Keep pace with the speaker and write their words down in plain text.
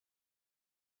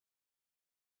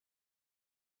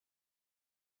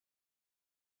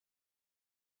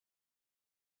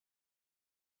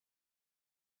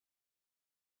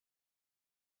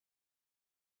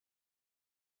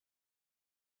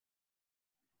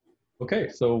Okay,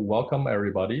 so welcome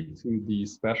everybody to the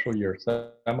special year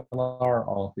seminar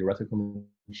on theoretical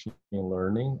machine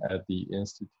learning at the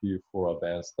Institute for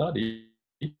Advanced Study.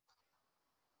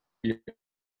 We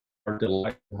are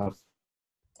delighted to have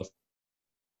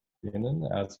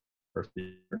as first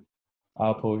speaker.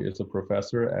 Aapo is a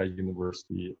professor at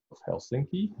University of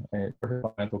Helsinki and for his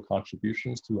fundamental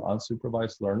contributions to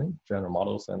unsupervised learning, general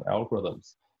models, and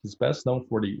algorithms. He's best known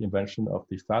for the invention of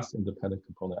the fast independent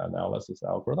component analysis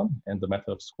algorithm and the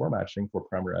method of score matching for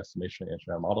primary estimation in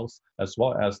general models, as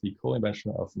well as the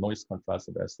co-invention of noise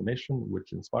contrastive estimation,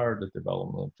 which inspired the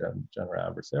development of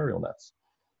general adversarial nets.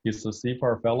 He's a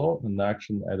CFAR Fellow and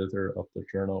Action Editor of the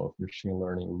Journal of Machine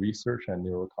Learning Research and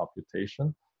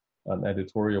Neurocomputation, an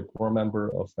editorial board member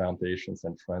of Foundations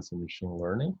and Trends in Machine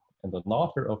Learning, and an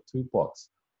author of 2 books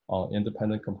on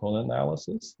independent component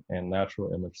analysis and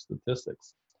natural image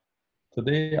statistics.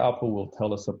 Today, Aapo will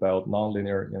tell us about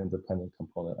nonlinear independent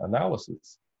component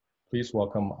analysis. Please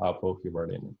welcome Aapo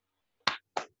Hyvärinen.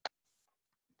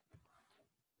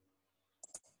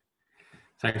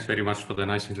 Thanks very much for the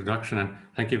nice introduction, and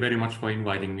thank you very much for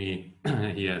inviting me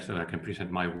here so I can present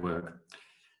my work.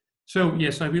 So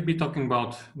yes, I will be talking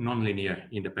about nonlinear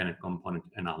independent component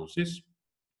analysis,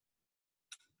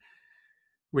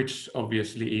 which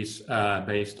obviously is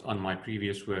based on my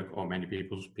previous work or many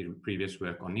people's previous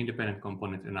work on independent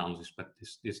component analysis, but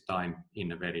this time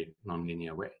in a very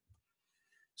nonlinear way.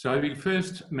 So I will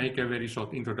first make a very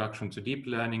short introduction to deep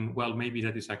learning. Well, maybe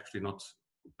that is actually not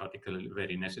particularly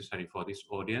very necessary for this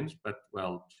audience, but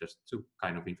well, just to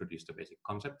kind of introduce the basic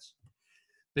concepts.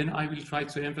 Then I will try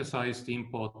to emphasize the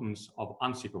importance of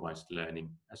unsupervised learning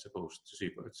as opposed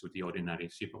to the ordinary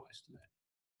supervised learning.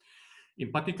 In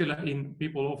particular,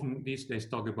 people often these days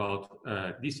talk about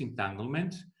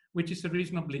disentanglement, which is a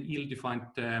reasonably ill-defined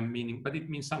term, but it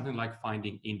means something like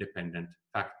finding independent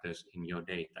factors in your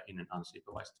data in an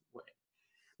unsupervised way.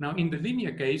 Now, in the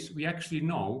linear case, we actually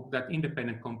know that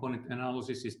independent component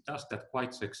analysis does that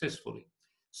quite successfully.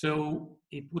 So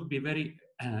it would be very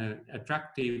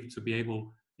attractive to be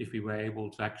able, if we were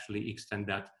able to actually extend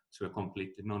that to a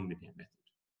completely nonlinear method.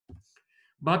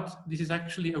 But this is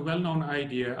actually a well-known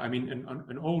idea, I mean,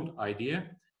 an old idea,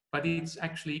 but it's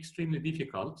actually extremely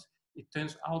difficult. It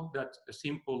turns out that a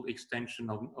simple extension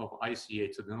of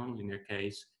ICA to the nonlinear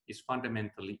case is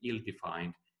fundamentally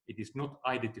ill-defined. It is not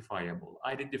identifiable.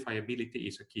 Identifiability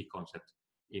is a key concept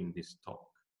in this talk.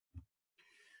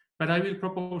 But I will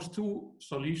propose 2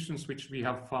 solutions which we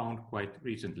have found quite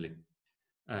recently.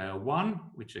 One,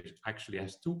 which actually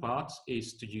has 2 parts,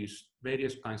 is to use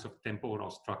various kinds of temporal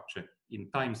structure in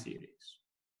time series.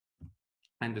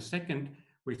 And the second,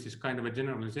 which is kind of a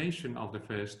generalization of the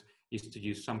first, is to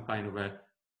use some kind of a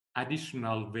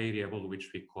additional variable,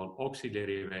 which we call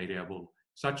auxiliary variable,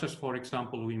 such as, for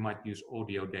example, we might use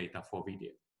audio data for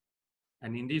video.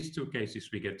 And in these 2 cases,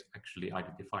 we get actually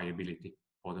identifiability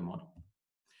for the model.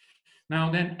 Now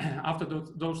then, after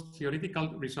those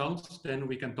theoretical results, then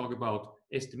we can talk about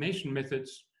estimation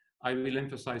methods. I will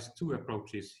emphasize 2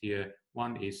 approaches here.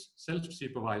 One is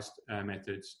self-supervised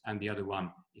methods, and the other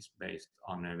one is based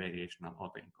on variational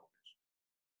autoencoders.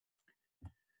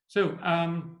 So,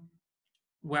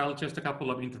 well, just a couple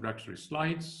of introductory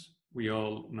slides. We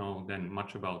all know then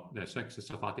much about the success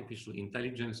of artificial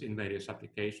intelligence in various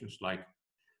applications like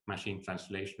machine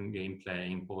translation, game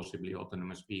playing, possibly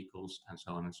autonomous vehicles, and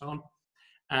so on and so on.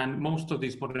 And most of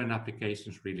these modern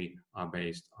applications really are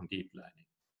based on deep learning.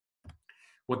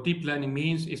 What deep learning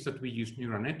means is that we use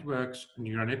neural networks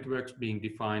being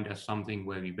defined as something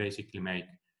where we basically make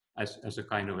as a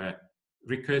kind of a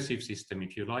recursive system,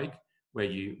 if you like, where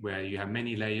you have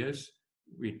many layers,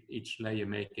 with each layer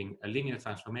making a linear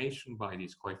transformation by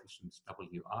these coefficients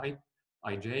wi,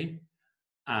 ij,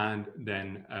 and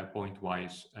then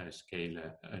pointwise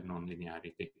scalar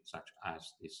nonlinearity, such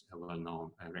as this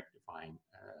well-known rectifying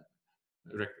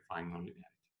nonlinearity.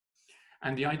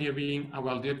 And the idea being,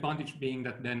 well, the advantage being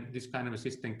that then this kind of a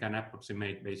system can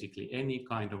approximate basically any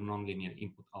kind of nonlinear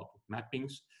input-output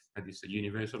mappings. That is a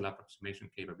universal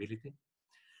approximation capability.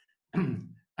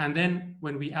 And then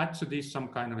when we add to this some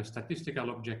kind of a statistical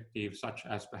objective, such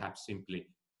as perhaps simply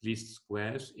least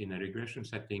squares in a regression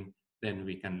setting, then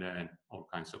we can learn all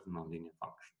kinds of nonlinear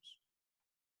functions.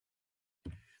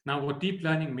 Now, what deep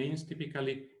learning means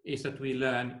typically is that we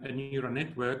learn a neural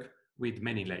network with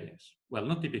many layers. Well,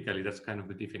 not typically, that's kind of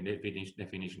the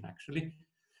definition actually,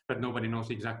 but nobody knows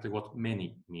exactly what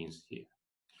many means here.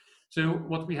 So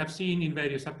what we have seen in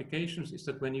various applications is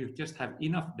that when you just have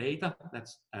enough data,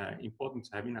 that's important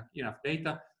to have enough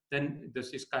data, then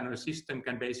this kind of a system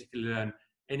can basically learn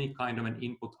any kind of an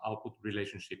input-output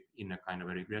relationship in a kind of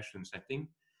a regression setting.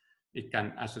 It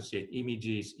can associate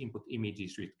images, input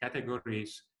images with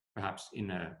categories. Perhaps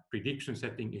in a prediction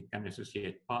setting, it can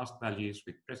associate past values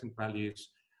with present values.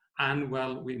 And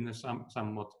well, in a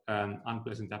somewhat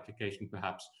unpleasant application,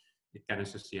 perhaps it can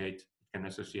associate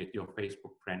your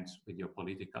Facebook friends with your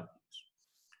political views.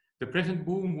 The present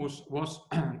boom was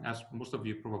as most of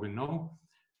you probably know,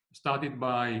 started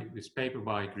by this paper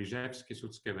by Grzybski,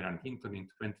 Sutskever, and Hinton in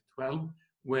 2012,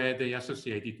 where they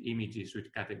associated images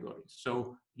with categories.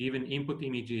 So given input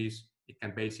images, it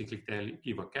can basically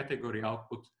give a category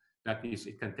output. That is,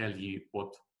 it can tell you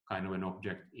what kind of an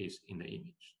object is in the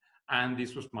image. And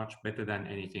this was much better than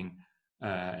anything,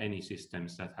 any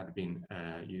systems that had been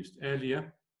used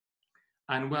earlier.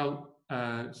 And well,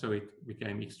 so it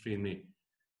became extremely,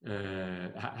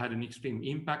 had an extreme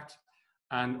impact.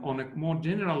 And on a more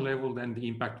general level, then the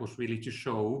impact was really to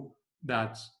show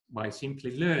that by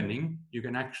simply learning, you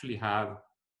can actually have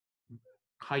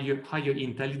higher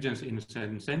intelligence in a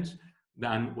certain sense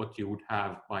than what you would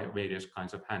have by various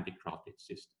kinds of handicrafted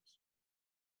systems.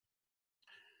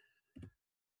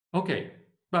 Okay,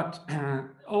 but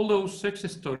all those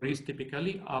success stories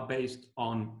typically are based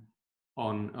on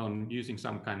using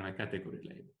some kind of a category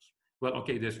labels. Well,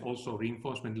 okay, there's also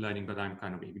reinforcement learning, but I'm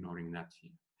kind of ignoring that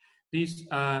here. These,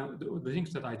 the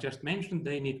things that I just mentioned,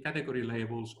 they need category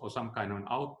labels or some kind of an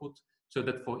output, so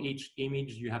that for each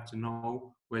image you have to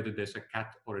know whether there's a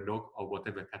cat or a dog or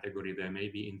whatever category there may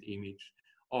be in the image,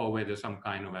 or whether some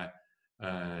kind of a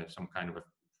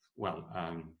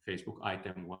Facebook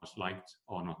item was liked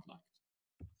or not liked.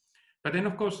 But then,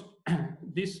 of course,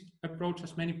 this approach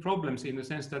has many problems in the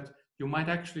sense that you might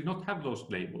actually not have those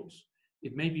labels.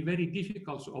 It may be very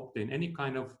difficult to obtain any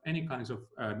kinds of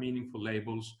meaningful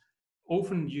labels.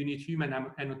 Often you need human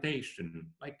annotation,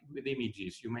 like with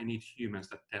images, you may need humans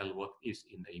that tell what is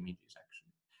in the images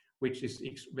actually, which is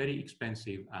very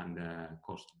expensive and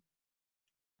costly.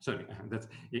 Sorry, that's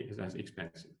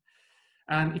expensive.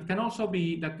 And it can also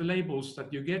be that the labels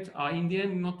that you get are in the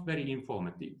end not very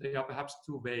informative. They are perhaps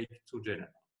too vague, too general.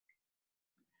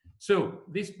 So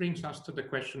this brings us to the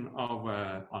question of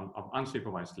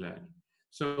unsupervised learning.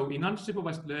 So in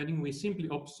unsupervised learning, we simply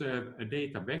observe a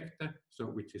data vector, so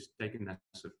which is taken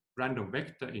as a random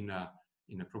vector in a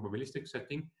probabilistic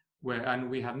setting, and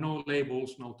we have no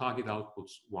labels, no target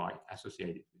outputs y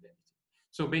associated with anything.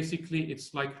 So basically,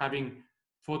 it's like having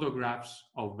photographs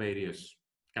of various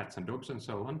cats and dogs and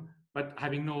so on, but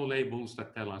having no labels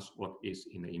that tell us what is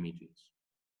in the images.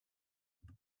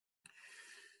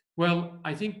 Well,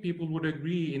 I think people would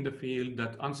agree in the field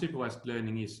that unsupervised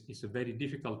learning is a very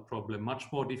difficult problem,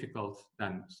 much more difficult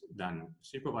than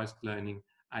supervised learning,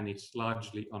 and it's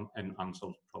largely an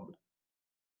unsolved problem.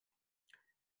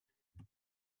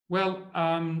 Well,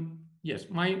 yes,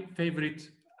 my favorite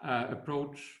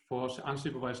approach for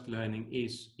unsupervised learning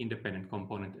is independent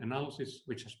component analysis,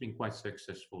 which has been quite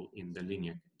successful in the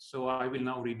linear case. So I will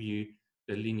now review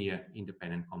the linear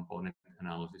independent component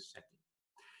analysis setting.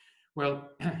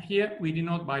 Well, here we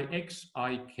denote by x,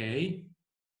 I, k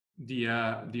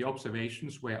the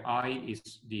observations where I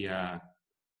is the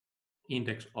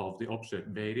index of the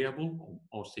observed variable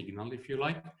or signal, if you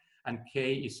like, and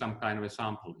k is some kind of a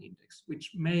sample index,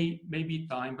 which may be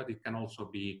time, but it can also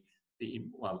be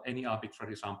any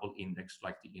arbitrary sample index,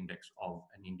 like the index of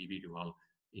an individual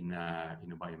in a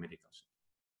biomedical setting.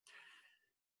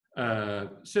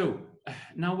 So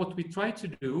now what we try to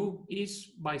do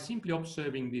is, by simply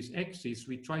observing these x's,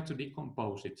 we try to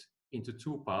decompose it into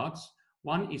two parts.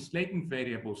 One is latent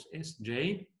variables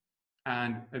Sj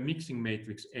and a mixing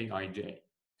matrix Aij.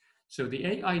 So the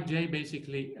Aij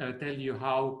basically tell you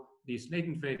how these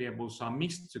latent variables are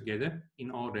mixed together in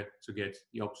order to get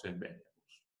the observed variables.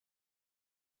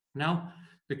 Now,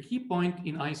 the key point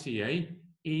in ICA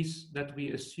is that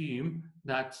we assume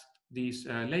that these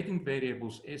latent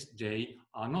variables Sj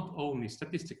are not only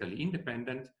statistically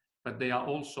independent, but they are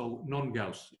also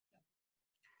non-Gaussian.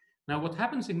 Now, what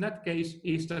happens in that case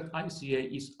is that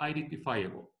ICA is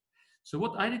identifiable. So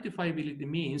what identifiability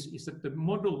means is that the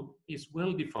model is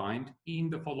well defined in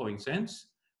the following sense,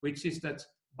 which is that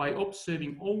by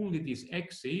observing only these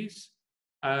x's,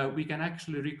 we can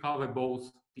actually recover both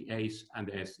the a's and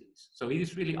the s's. So it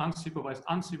is really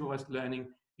unsupervised learning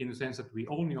in the sense that we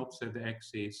only observe the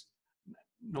x's,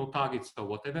 no targets or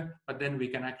whatever, but then we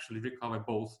can actually recover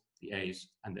both the a's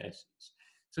and the s's.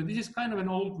 So this is kind of an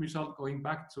old result going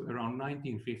back to around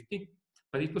 1950,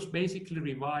 but it was basically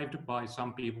revived by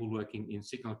some people working in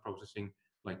signal processing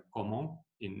like Common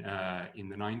in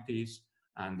the 90s,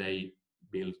 and they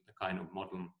built a kind of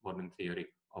modern theory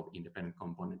of independent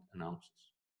component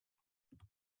analysis.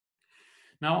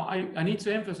 Now, I need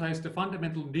to emphasize the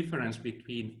fundamental difference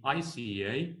between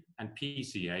ICA and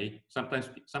PCA.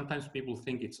 Sometimes people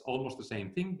think it's almost the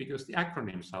same thing because the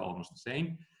acronyms are almost the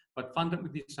same, but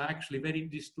fundamentally these are actually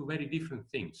these two very different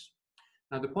things.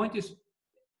 Now, the point is,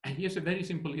 here's a very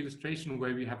simple illustration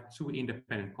where we have two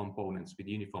independent components with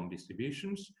uniform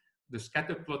distributions. The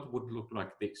scatter plot would look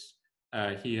like this.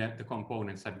 Here, the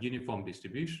components have uniform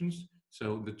distributions,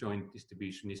 so the joint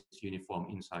distribution is uniform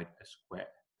inside a square.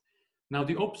 Now,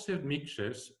 the observed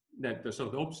mixtures, so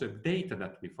the observed data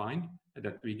that we find,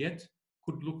 that we get,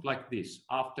 could look like this,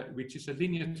 which is a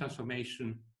linear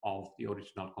transformation of the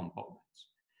original components.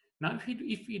 Now,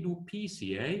 if we do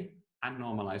PCA and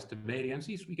normalize the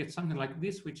variances, we get something like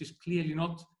this, which is clearly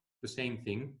not the same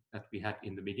thing that we had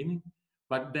in the beginning.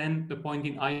 But then the point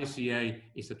in ICA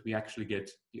is that we actually get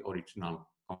the original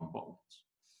components.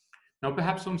 Now,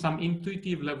 perhaps on some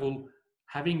intuitive level,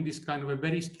 having this kind of a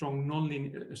very strong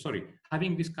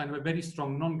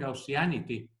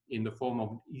non-Gaussianity in the form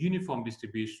of uniform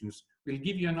distributions will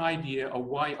give you an idea of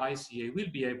why ICA will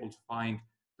be able to find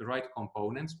the right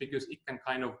components, because it can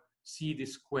kind of see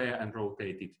this square and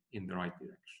rotate it in the right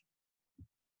direction.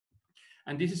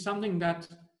 And this is something that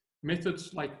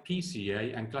methods like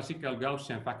PCA and classical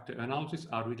Gaussian factor analysis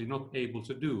are really not able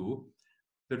to do.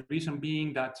 The reason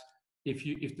being that if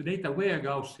the data were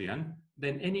Gaussian,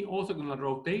 then any orthogonal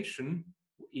rotation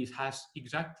has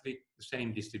exactly the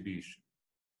same distribution.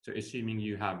 So assuming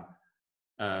you have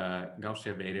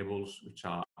Gaussian variables which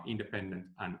are independent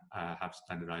and have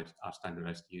standardized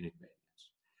unit variance.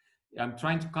 I'm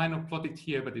trying to kind of plot it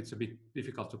here, but it's a bit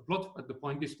difficult to plot. But the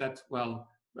point is that, well,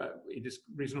 it is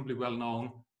reasonably well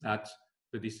known that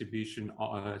the distribution,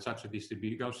 such a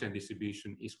Gaussian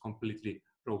distribution, is completely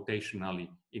rotationally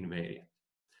invariant.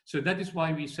 So that is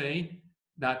why we say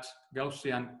that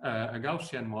a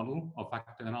Gaussian model of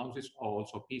factor analysis, or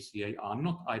also PCA, are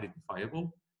not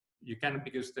identifiable. You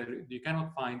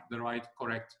cannot find the right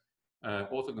correct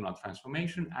orthogonal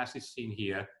transformation. As is seen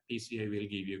here, PCA will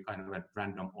give you kind of a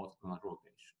random orthogonal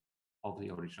rotation of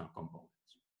the original components.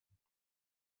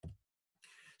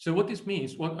 So what this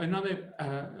means,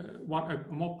 a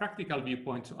more practical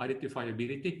viewpoint to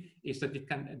identifiability is that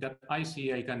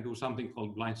ICA can do something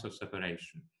called blind spot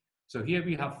separation. So here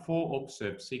we have 4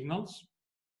 observed signals.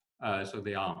 So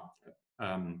they are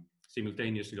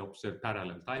simultaneously observed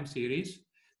parallel time series.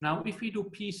 Now, if we do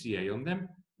PCA on them,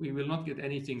 we will not get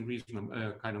anything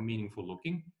reasonable, kind of meaningful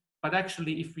looking. But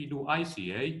actually, if we do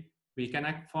ICA, we can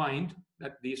find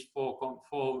that these 4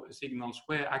 signals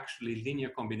were actually linear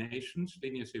combinations,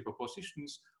 linear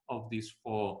superpositions of these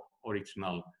 4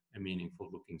 original and meaningful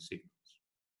looking signals.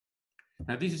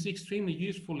 Now, this is extremely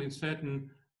useful in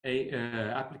certain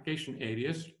application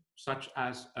areas, such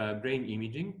as brain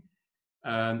imaging.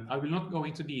 I will not go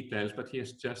into details, but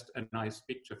here's just a nice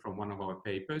picture from one of our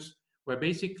papers, where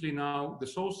basically now the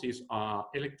sources are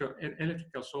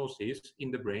electrical sources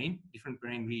in the brain, different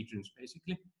brain regions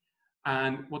basically.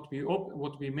 And what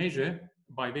we measure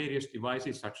by various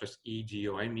devices such as EEG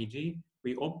or MEG,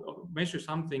 we measure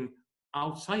something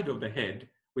outside of the head,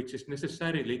 which is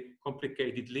necessarily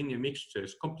complicated linear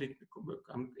mixtures.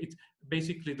 It's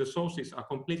basically the sources are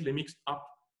completely mixed up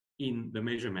in the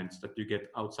measurements that you get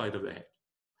outside of the head.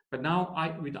 But now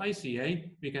with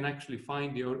ICA, we can actually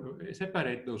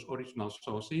separate those original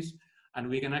sources, and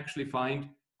we can actually find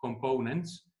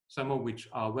components, some of which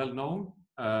are well-known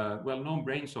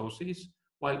brain sources,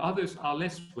 while others are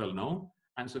less well-known.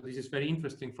 And so this is very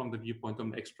interesting from the viewpoint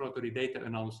of exploratory data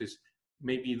analysis.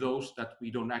 Maybe those that we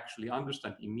don't actually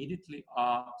understand immediately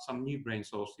are some new brain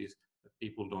sources that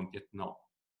people don't yet know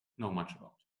much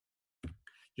about.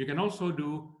 You can also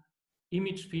do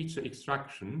image feature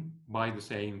extraction by the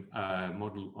same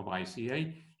model of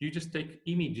ICA. You just take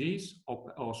images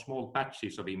or small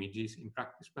patches of images in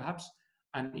practice perhaps,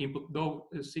 and input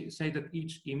those, say that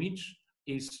each image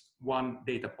is one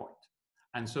data point.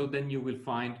 And so then you will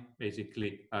find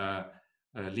basically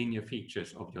linear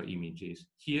features of your images.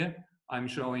 Here, I'm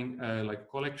showing like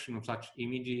a collection of such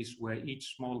images where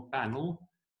each small panel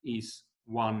is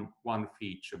one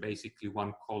feature, basically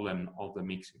one column of the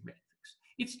mixing matrix.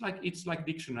 It's like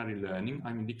dictionary learning.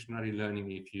 I mean, dictionary learning,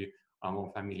 if you are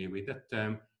more familiar with that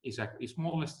term, is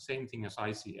more or less the same thing as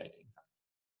ICA.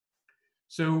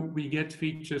 So we get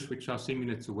features which are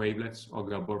similar to wavelets or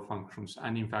Gabor functions,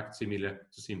 and in fact similar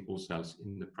to simple cells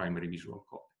in the primary visual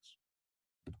cortex.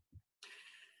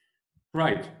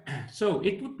 Right, so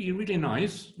it would be really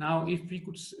nice now if we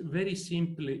could very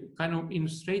simply, kind of in a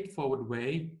straightforward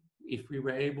way, if we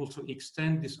were able to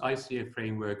extend this ICA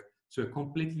framework to a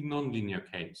completely nonlinear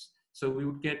case. So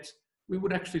we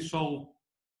would actually solve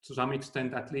to some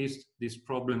extent at least, this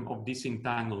problem of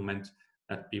disentanglement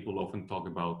that people often talk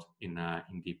about in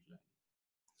deep learning.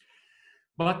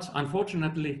 But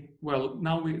unfortunately, well,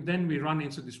 now we run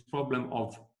into this problem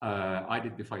of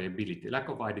identifiability, lack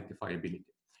of identifiability.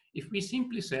 If we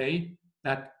simply say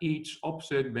that each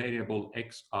observed variable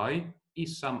xi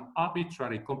is some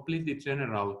arbitrary, completely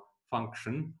general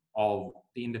function of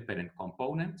the independent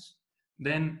components,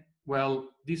 then, well,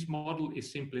 this model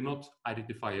is simply not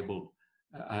identifiable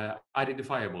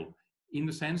in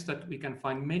the sense that we can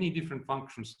find many different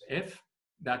functions f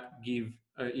that give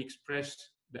express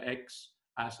the x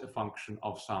as a function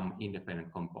of some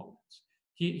independent components.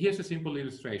 Here's a simple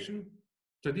illustration.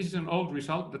 So this is an old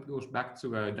result that goes back to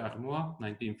Darmois,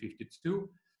 1952.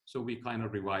 So we kind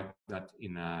of revived that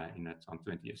in some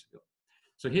 20 years ago.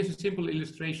 So here's a simple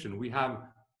illustration. We have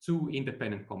two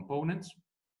independent components.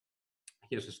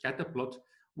 Here's a scatter plot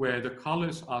where the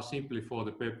colors are simply for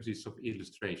the purposes of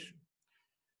illustration.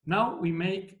 Now we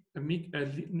make a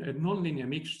nonlinear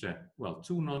mixture, well,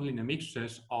 two nonlinear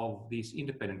mixtures of these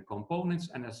independent components.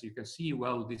 And as you can see,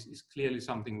 well, this is clearly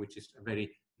something which is a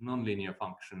very nonlinear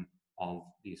function of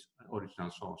these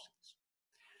original sources.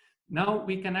 Now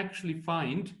we can actually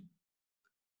find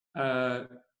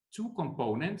two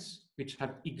components which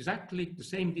have exactly the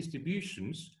same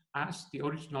distributions as the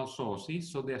original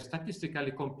sources. So they are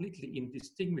statistically completely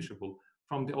indistinguishable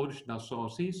from the original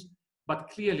sources, but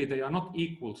clearly they are not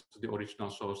equal to the original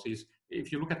sources.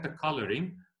 If you look at the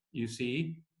coloring, you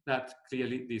see that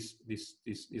clearly these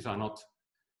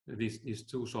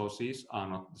two sources are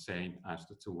not the same as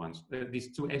the two ones.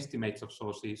 These two estimates of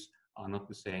sources are not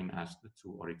the same as the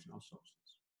two original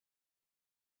sources.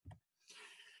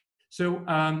 So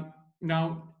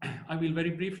now I will very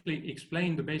briefly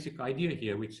explain the basic idea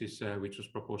here, which was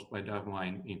proposed by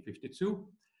Darmois in 52.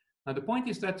 Now the point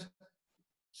is that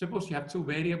suppose you have two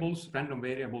variables, random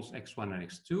variables x1 and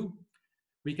x2.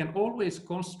 We can always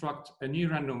construct a new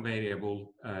random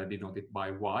variable denoted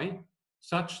by y,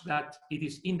 such that it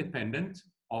is independent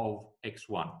of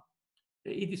x1.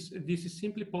 This is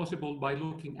simply possible by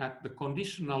looking at the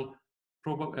conditional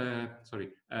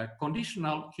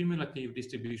cumulative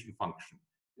distribution function.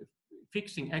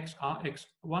 Fixing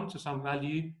x1 to some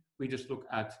value, we just look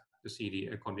at the CD,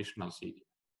 a conditional CD.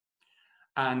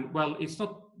 And well, it's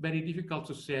not very difficult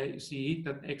to see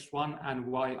that x1 and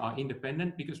y are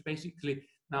independent, because basically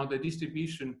now the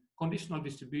distribution, conditional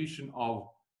distribution of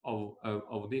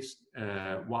this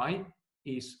y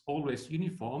is always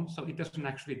uniform, so it doesn't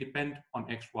actually depend on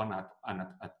x1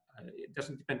 it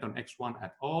doesn't depend on x1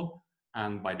 at all,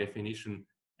 and by definition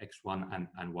x1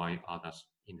 and y are thus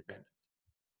independent.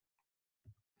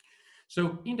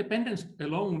 So independence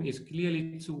alone is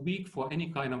clearly too weak for any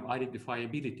kind of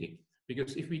identifiability,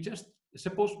 because if we just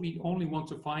suppose we only want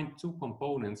to find two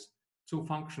components, two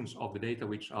functions of the data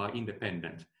which are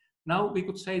independent. Now we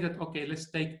could say that, okay,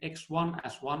 let's take x1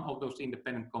 as one of those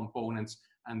independent components,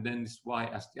 and then this y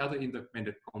as the other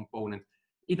independent component.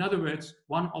 In other words,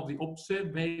 one of the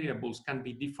observed variables can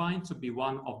be defined to be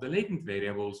one of the latent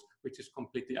variables, which is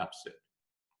completely absurd.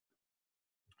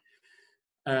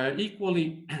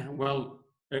 Equally, well,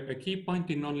 a key point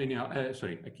in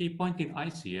a key point in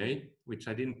ICA, which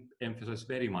I didn't emphasize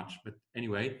very much, but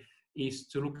anyway, is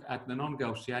to look at the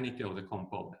non-Gaussianity of the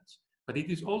components. But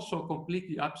it is also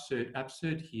completely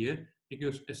absurd here,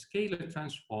 because a scalar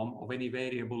transform of any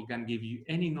variable can give you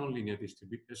any nonlinear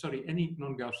distribution, any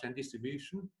non-Gaussian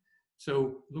distribution.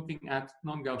 So looking at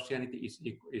non-Gaussianity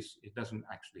it doesn't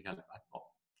actually help at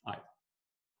all either.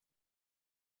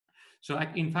 So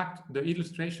in fact, the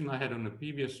illustration I had on the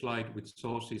previous slide with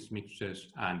sources,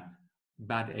 mixtures, and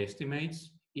bad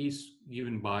estimates is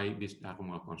given by this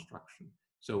Darmois construction.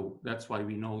 So that's why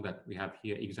we know that we have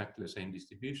here exactly the same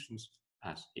distributions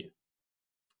as here,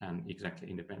 and exactly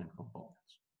independent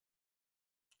components.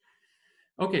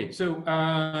 Okay, so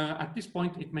at this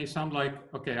point, it may sound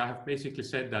like, okay, I have basically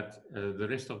said that the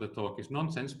rest of the talk is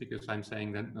nonsense, because I'm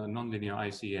saying that nonlinear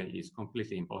ICA is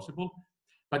completely impossible.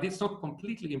 But it's not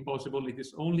completely impossible. It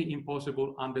is only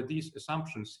impossible under these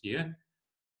assumptions here,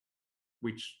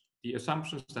 which the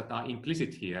assumptions that are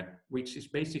implicit here, which is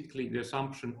basically the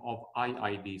assumption of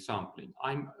IID sampling.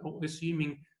 I'm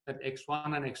assuming that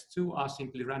x1 and x2 are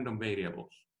simply random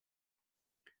variables.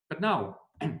 But now,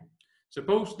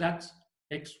 suppose that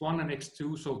x1 and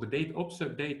x2, so the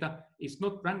observed data, is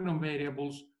not random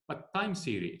variables, but time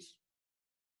series.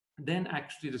 Then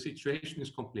actually the situation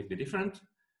is completely different.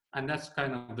 And that's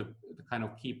kind of the kind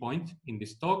of key point in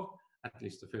this talk, at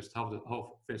least the first half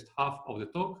of the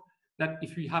talk, that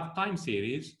if we have time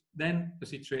series, then the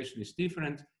situation is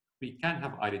different. We can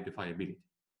have identifiability.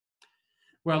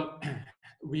 Well,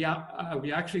 we are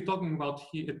actually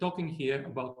talking here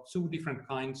about two different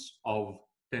kinds of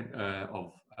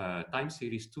time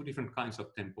series, two different kinds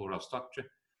of temporal structure.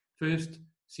 First,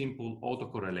 simple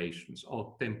autocorrelations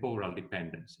or temporal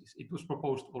dependencies. It was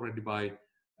proposed already by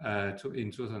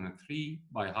in 2003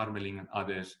 by Harmeling and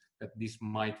others that this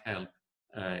might help.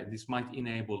 This might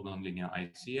enable nonlinear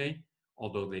ICA,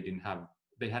 although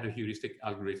they had a heuristic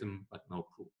algorithm but no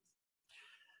proof.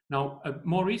 Now,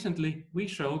 more recently, we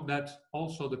showed that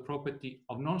also the property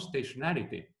of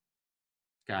non-stationarity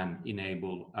can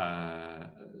enable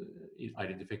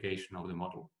identification of the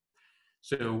model.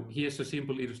 So here's a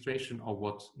simple illustration of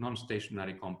what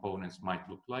non-stationary components might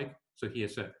look like. So here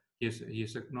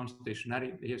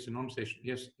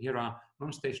are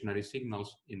non-stationary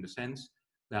signals in the sense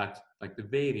that like the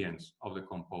variance of the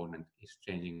component is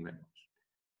changing very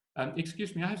much.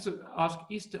 Excuse me, I have to ask,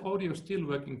 is the audio still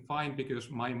working fine? Because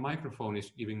my microphone is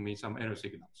giving me some error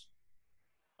signals.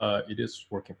 It is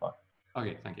working fine.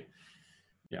 Okay, thank you.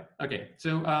 Yeah, okay.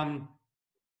 So,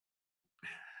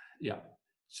 yeah.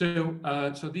 So,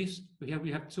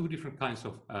 we have two different kinds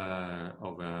of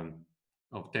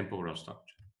temporal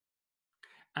structure.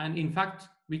 And in fact,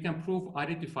 we can prove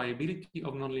identifiability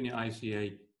of nonlinear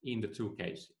ICA in the two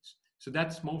cases. So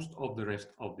that's most of the rest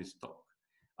of this talk.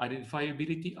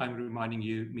 Identifiability, I'm reminding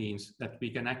you, means that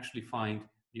we can actually find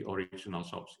the original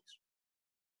sources.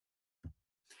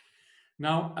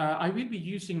 Now, I will be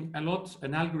using a lot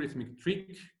an algorithmic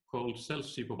trick called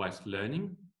self-supervised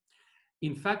learning.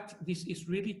 In fact, this is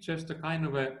really just a kind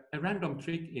of a random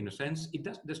trick in a sense.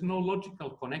 There's no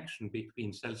logical connection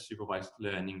between self-supervised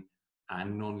learning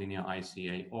and nonlinear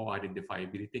ICA or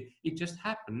identifiability. It just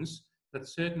happens that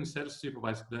certain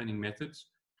self-supervised learning methods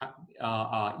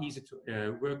are easy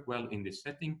to work well in this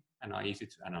setting and are easy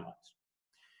to analyze.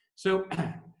 So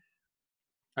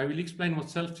I will explain what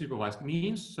self-supervised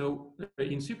means. So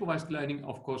in supervised learning,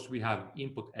 of course, we have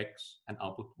input X and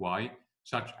output Y,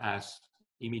 such as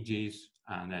images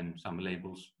and then some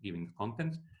labels giving the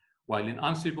content. While in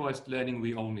unsupervised learning,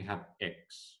 we only have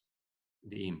X,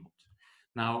 the input.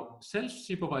 Now,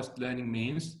 self-supervised learning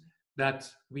means that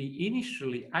we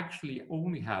initially actually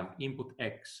only have input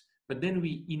X, but then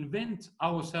we invent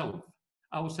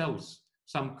ourselves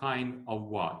some kind of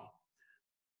Y.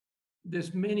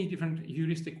 There's many different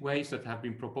heuristic ways that have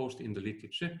been proposed in the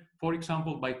literature. For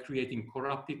example, by creating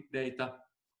corrupted data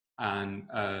and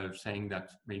saying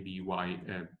that maybe Y,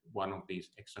 one of these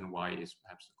X and Y is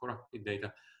perhaps the corrupted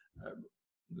data.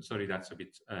 Sorry, that's a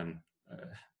bit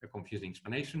a confusing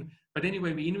explanation. But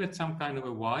anyway, we invent some kind of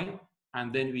a Y,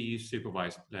 and then we use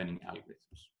supervised learning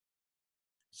algorithms.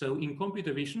 So in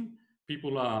computer vision,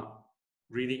 people are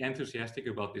really enthusiastic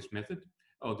about this method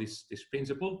or this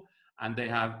principle, and they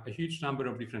have a huge number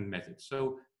of different methods.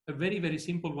 So a very, very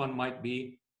simple one might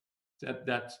be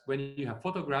that when you have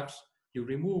photographs, you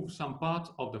remove some part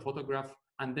of the photograph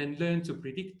and then learn to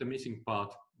predict the missing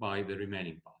part by the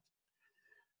remaining part.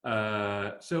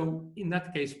 So in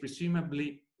that case,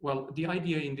 presumably, well, the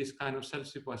idea in this kind of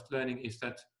self-supervised learning is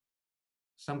that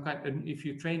if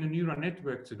you train a neural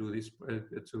network to do this,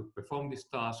 to perform this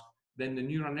task, then the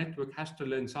neural network has to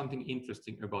learn something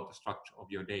interesting about the structure of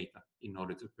your data in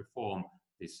order to perform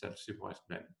this self-supervised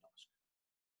learning task.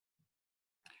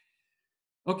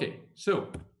 Okay, so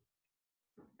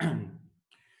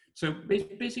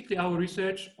basically our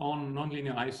research on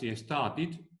nonlinear ICA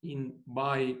started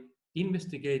by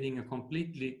investigating a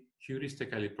completely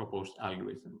heuristically proposed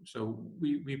algorithm. So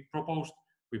we proposed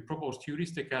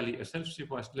heuristically a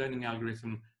self-supervised learning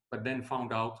algorithm, but then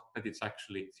found out that it's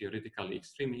actually theoretically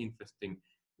extremely interesting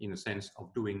in the sense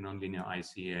of doing nonlinear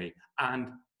ICA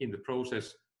and in the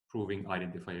process proving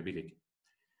identifiability.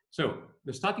 So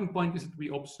the starting point is that we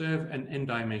observe an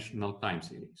n-dimensional time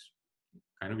series,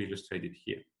 kind of illustrated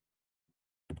here.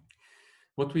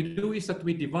 What we do is that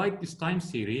we divide this time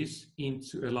series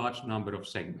into a large number of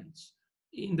segments.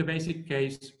 In the basic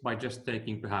case, by just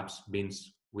taking perhaps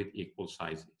bins with equal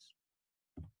sizes.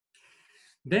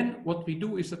 Then what we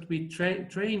do is that we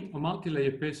train a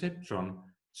multi-layer perceptron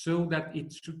so that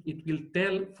it will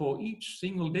tell for each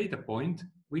single data point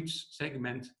which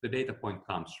segment the data point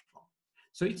comes from.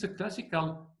 So it's a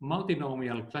classical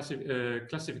multinomial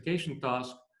classification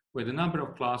task where the number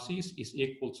of classes is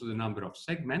equal to the number of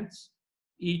segments.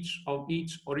 Each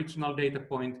original data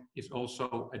point is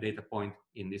also a data point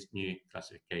in this new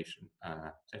classification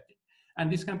setting.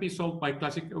 And this can be solved by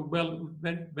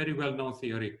very well-known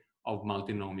theory of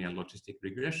multinomial logistic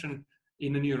regression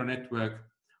in a neural network,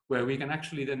 where we can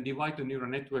actually then divide the neural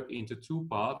network into two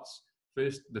parts.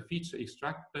 First, the feature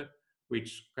extractor,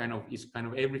 which is kind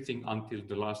of everything until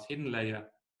the last hidden layer,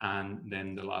 and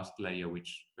then the last layer,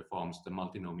 which performs the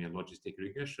multinomial logistic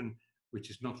regression, which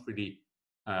is not really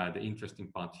the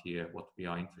interesting part here. What we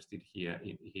are interested here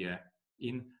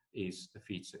in is the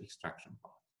feature extraction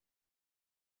part.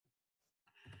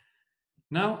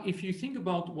 Now, if you think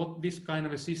about what this kind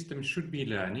of a system should be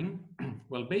learning,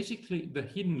 well, basically the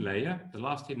hidden layer, the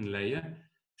last hidden layer,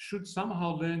 should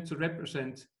somehow learn to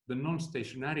represent the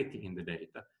non-stationarity in the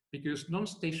data, because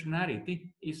non-stationarity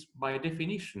is by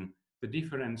definition the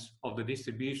difference of the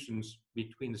distributions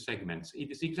between the segments.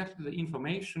 It is exactly the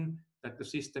information that the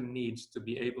system needs to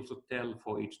be able to tell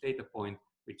for each data point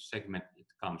which segment it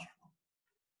comes from.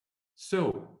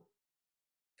 So,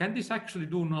 can this actually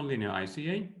do nonlinear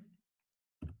ICA?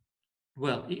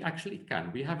 Well, it actually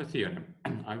can. We have a theorem.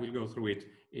 I will go through it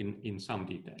in some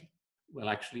detail. Well,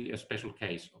 actually a special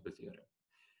case of the theorem.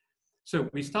 So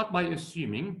we start by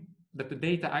assuming that the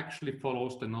data actually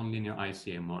follows the nonlinear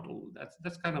ICA model.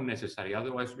 That's kind of necessary.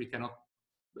 Otherwise, we cannot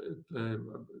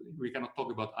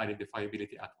talk about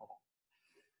identifiability at all.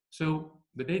 So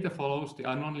the data follows the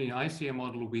nonlinear ICA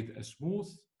model with a smooth,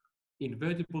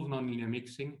 invertible nonlinear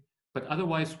mixing, but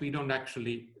otherwise we don't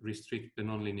actually restrict the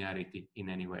nonlinearity in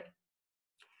any way.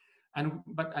 And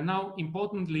now,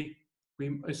 importantly,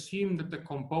 we assume that the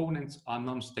components are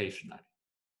non-stationary.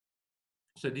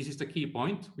 So this is the key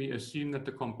point. We assume that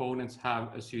the components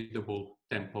have a suitable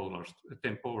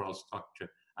temporal structure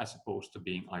as opposed to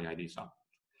being IID sampled.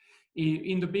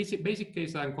 In the basic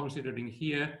case I'm considering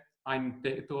here, I'm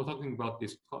talking about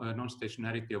this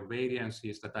non-stationarity of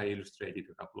variances that I illustrated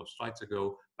a couple of slides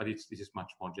ago, but this is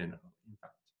much more general, in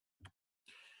fact.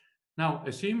 Now,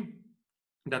 assume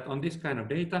that on this kind of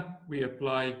data, we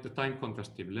apply the time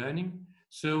contrastive learning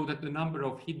so that the number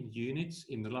of hidden units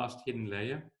in the last hidden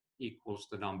layer equals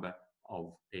the number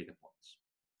of data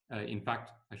points. In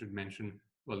fact, I should mention,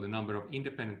 well, the number of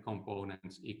independent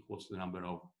components equals the number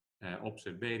of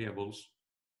observed variables.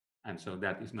 And so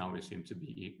that is now assumed to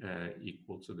be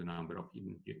equal to the number of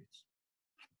hidden units.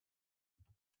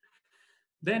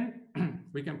 Then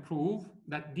we can prove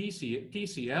that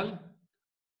TCL,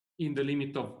 in the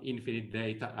limit of infinite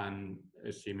data and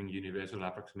assuming universal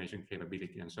approximation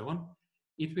capability and so on,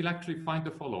 it will actually find the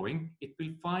following. It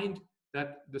will find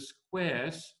that the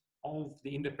squares of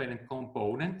the independent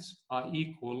components are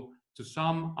equal to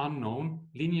some unknown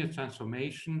linear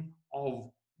transformation of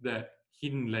the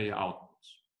hidden layer outputs.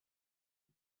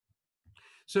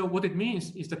 So what it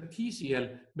means is that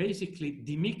TCL basically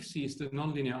demixes the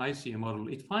nonlinear ICA model.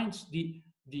 It finds the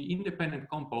independent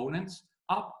components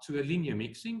up to a linear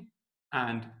mixing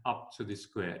and up to the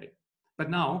squaring. But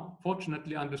now,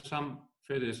 fortunately, under some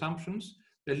further assumptions,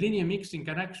 the linear mixing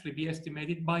can actually be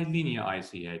estimated by linear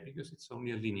ICA because it's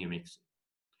only a linear mixing.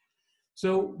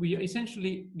 So we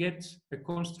essentially get a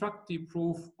constructive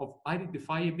proof of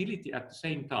identifiability at the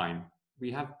same time.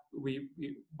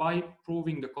 By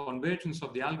proving the convergence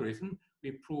of the algorithm,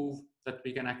 we prove that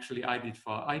we can actually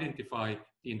identify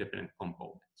the independent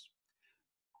components.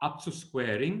 Up to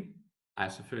squaring,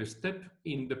 as a first step,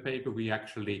 in the paper we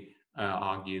actually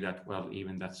argue that, well,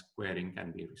 even that squaring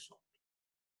can be resolved.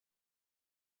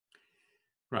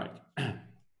 Right.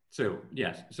 So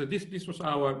yes, so this was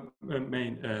our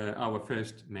our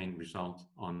first main result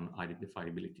on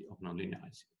identifiability of nonlinear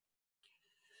ICA.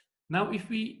 Now, if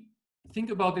we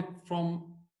think about it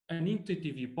from an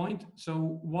intuitive viewpoint,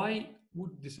 so why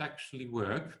would this actually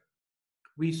work?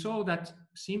 We saw that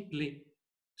simply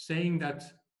saying that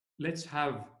let's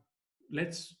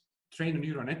train a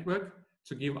neural network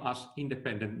to give us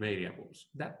independent variables.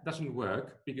 That doesn't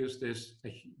work because there's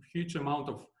a huge amount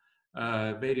of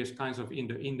various kinds of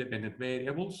independent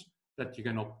variables that you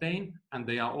can obtain, and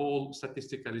they are all,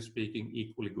 statistically speaking,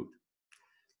 equally good.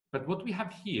 But what we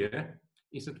have here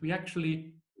is that we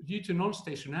actually, due to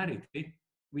non-stationarity,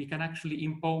 we can actually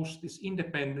impose this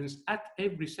independence at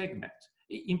every segment,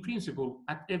 in principle,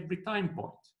 at every time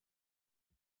point.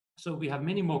 So we have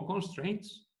many more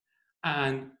constraints,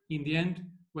 and in the end,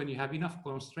 when you have enough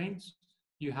constraints,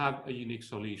 you have a unique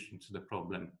solution to the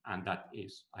problem, and that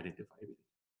is identifiability.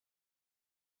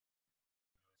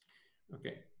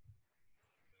 Okay.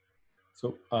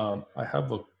 So I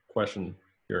have a question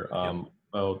here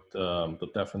about the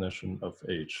definition of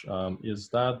H. Is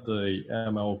that the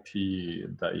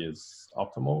MLP that is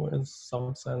optimal in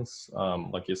some sense?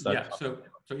 Like, is that? Yeah. So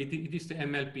it is the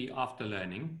MLP after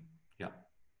learning. Yeah.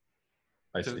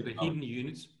 I so see. The hidden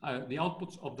units, the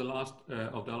outputs of the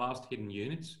last hidden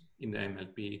units in the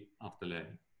MLP after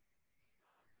learning.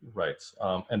 Right.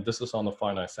 And this is on the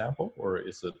finite sample, or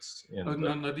is it in? Oh,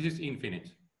 no, this is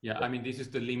infinite. Yeah, I mean, this is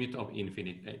the limit of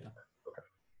infinite data. Okay.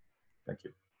 Thank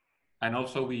you. And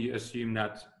also we assume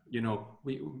that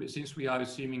since we are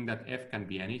assuming that f can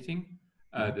be anything,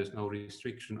 there's no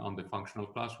restriction on the functional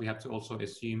class, we have to also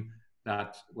assume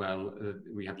that,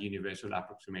 we have universal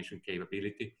approximation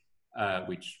capability,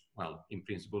 which, in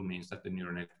principle means that the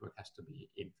neural network has to be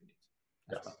infinite.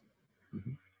 Yes. Well.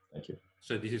 Mm-hmm. Thank you.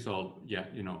 So this is all,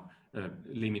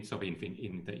 limits of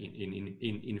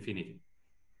infinity.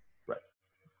 Right.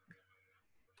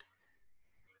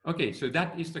 Okay, so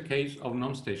that is the case of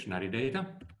non-stationary data.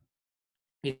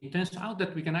 It turns out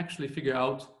that we can actually figure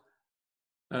out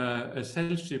a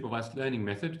self-supervised learning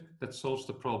method that solves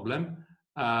the problem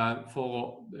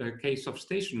for a case of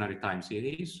stationary time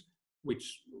series,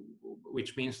 which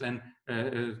means then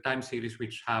time series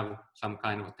which have some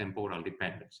kind of temporal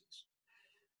dependencies.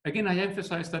 Again, I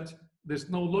emphasize that there's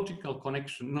no logical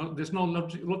connection, there's no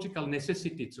logical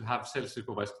necessity to have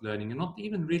self-supervised learning, and not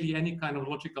even really any kind of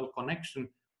logical connection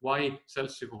why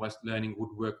self-supervised learning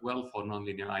would work well for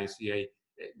nonlinear ICA.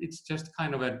 It's just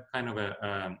kind of a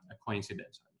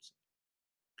coincidence, I would say.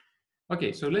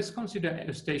 Okay, so let's consider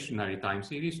a stationary time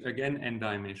series, again,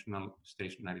 n-dimensional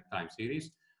stationary time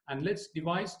series, and let's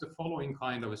devise the following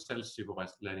kind of a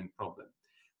self-supervised learning problem.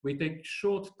 We take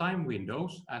short time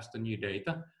windows as the new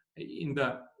data in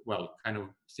the,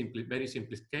 very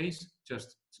simplest case,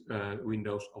 just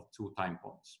windows of 2 time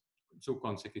points, 2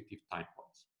 consecutive time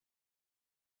points.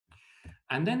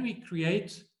 And then we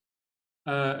create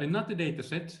another data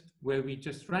set where we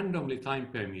just randomly time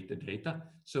permute the data.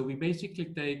 So we basically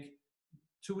take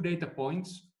 2 data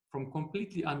points from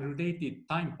completely unrelated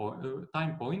time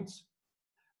points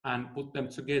and put them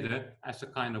together as a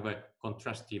kind of a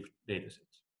contrastive data set.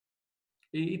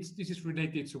 This is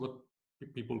related to what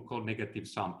people call negative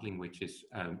sampling, which is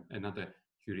another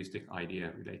heuristic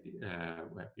idea related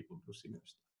where people do similar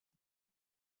stuff.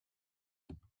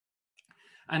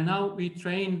 And now we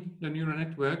train the neural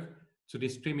network to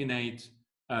discriminate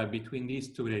between these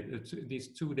two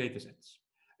data sets.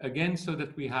 Again, so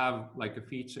that we have like a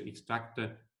feature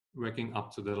extractor working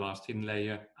up to the last hidden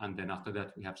layer, and then after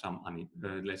that we have some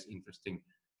less interesting,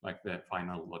 like the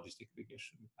final logistic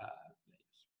regression layers.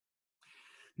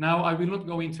 Now, I will not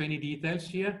go into any details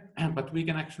here, but we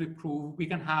can actually prove, we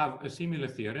can have a similar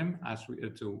theorem as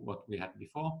to what we had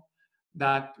before,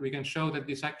 that we can show that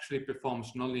this actually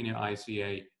performs nonlinear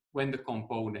ICA when the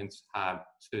components have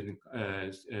certain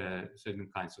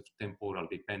kinds of temporal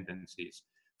dependencies.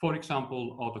 For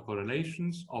example,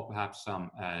 autocorrelations, or perhaps some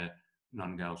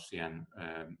non-Gaussian,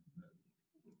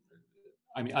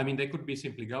 I mean, they could be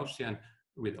simply Gaussian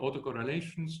with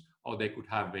autocorrelations, or they could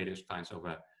have various kinds of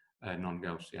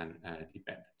non-Gaussian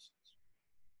dependencies.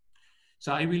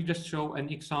 So I will just show an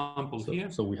example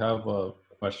here. So we have a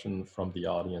question from the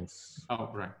audience. Oh,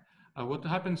 right. What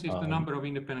happens if the number of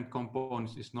independent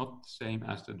components is not the same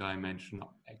as the dimension of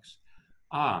X?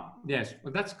 Yes,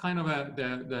 well, that's kind of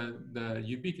the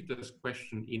ubiquitous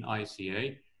question in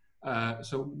ICA.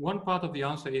 So one part of the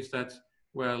answer is that,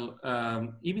 well,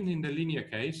 even in the linear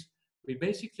case, we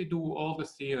basically do all the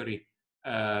theory,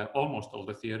 almost all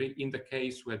the theory, in the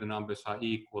case where the numbers are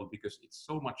equal, because it's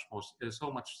so much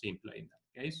simpler in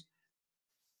that case.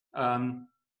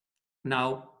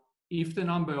 Now, if the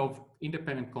number of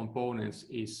independent components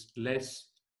is less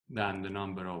than the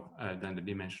number of than the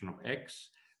dimension of X,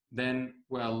 then,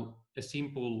 well, a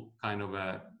simple kind of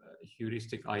a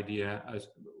heuristic idea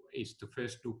is to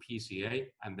first do PCA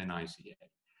and then ICA.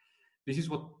 This is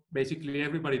what basically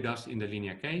everybody does in the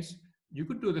linear case. You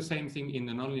could do the same thing in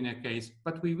the nonlinear case,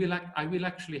 but I will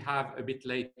actually have a bit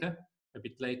later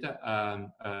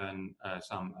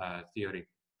some theory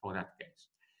for that case.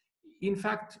 In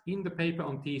fact, in the paper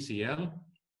on TCL,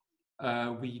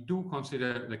 we do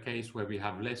consider the case where we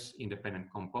have less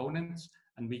independent components,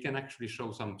 and we can actually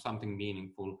show something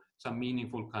meaningful, some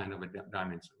meaningful kind of a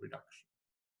dimension reduction.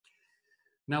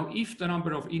 Now, if the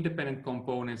number of independent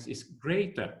components is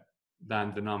greater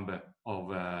than the number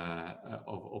of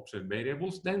observed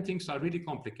variables, then things are really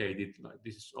complicated.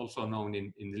 This is also known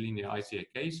in the linear ICA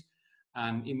case.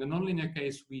 And in the nonlinear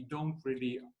case, we don't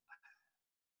really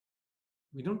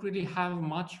have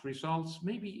much results.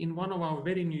 Maybe in one of our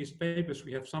very newest papers,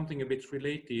 we have something a bit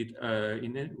related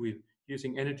with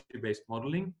using energy-based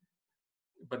modeling,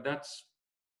 but that's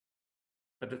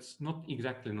not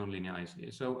exactly nonlinear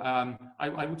ICA. So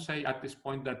I would say at this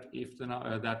point that if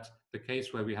that the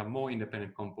case where we have more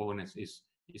independent components is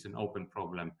an open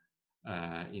problem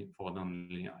for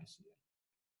nonlinear ICA.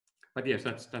 But yes,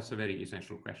 that's a very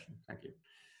essential question. Thank you.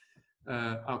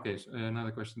 Okay, so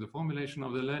another question. The formulation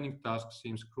of the learning task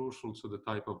seems crucial to the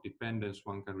type of dependence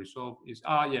one can resolve.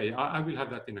 Yeah, I will have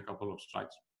that in a couple of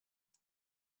slides.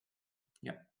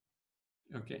 Yeah.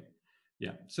 Okay.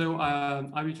 Yeah, so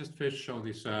I will just first show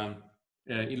this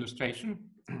illustration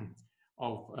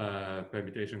of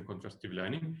permutation contrastive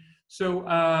learning. So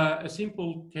a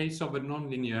simple case of a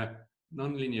nonlinear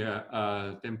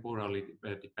temporally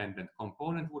dependent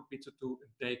component would be to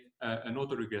take an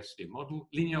autoregressive model,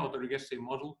 linear autoregressive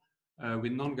model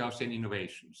with non-Gaussian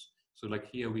innovations. So like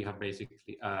here we have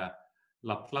basically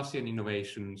Laplacian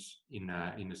innovations in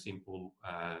a simple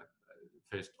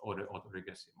first order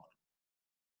autoregressive model.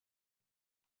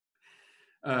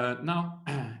 Now,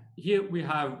 here we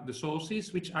have the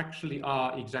sources, which actually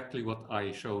are exactly what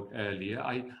I showed earlier.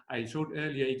 I showed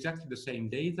earlier exactly the same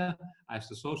data as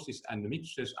the sources and the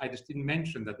mixtures. I just didn't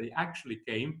mention that they actually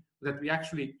came, that we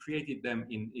actually created them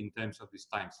in terms of this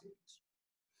time series.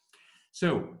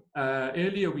 So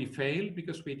earlier we failed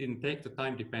because we didn't take the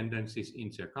time dependencies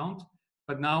into account.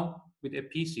 But now with a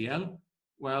PCL,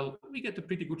 well, we get a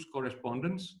pretty good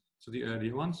correspondence to the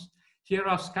earlier ones. Here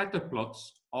are scatter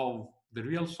plots of the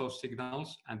real source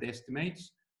signals and the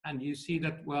estimates, and you see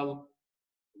that, well,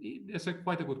 there's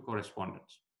quite a good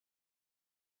correspondence.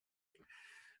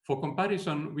 For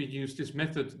comparison, we used this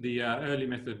method, the early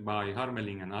method by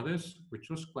Harmeling and others, which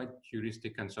was quite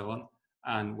heuristic and so on,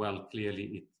 and well,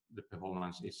 clearly the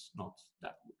performance is not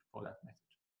that good for that method.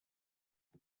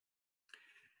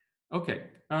 Okay,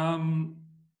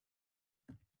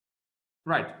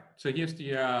 right, so here's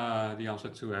the answer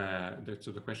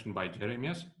to the question by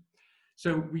Jeremias.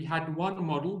 So we had one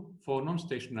model for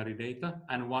non-stationary data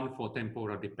and one for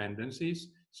temporal dependencies.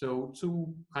 So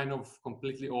two kind of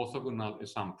completely orthogonal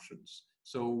assumptions.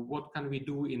 So what can we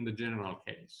do in the general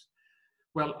case?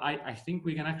 Well, I think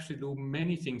we can actually do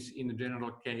many things in the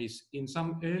general case. In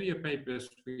some earlier papers,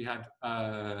 we had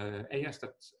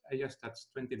AStats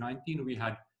 2019, we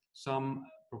had some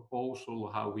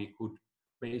proposal how we could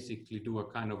basically do a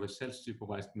kind of a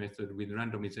self-supervised method with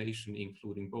randomization,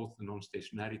 including both the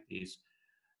non-stationarities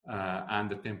and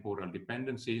the temporal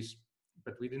dependencies,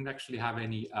 but we didn't actually have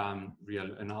any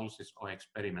real analysis or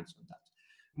experiments on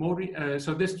that.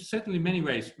 So there's certainly many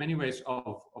ways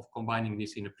of combining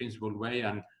this in a principled way,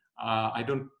 and I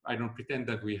don't pretend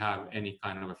that we have any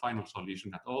kind of a final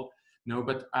solution at all. No,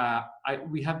 but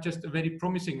we have just a very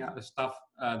promising stuff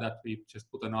that we just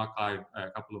put on archive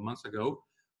a couple of months ago,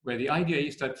 where the idea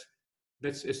is that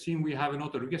let's assume we have an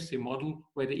autoregressive model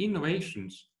where the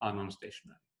innovations are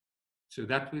non-stationary. So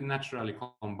that will naturally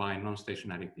combine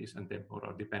non-stationarities and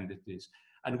temporal dependencies.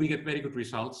 And we get very good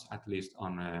results, at least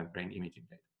on brain imaging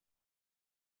data.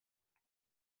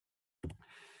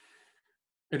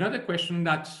 Another question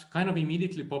that kind of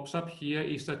immediately pops up here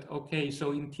is that, okay,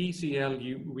 so in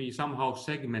TCL, we somehow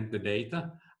segment the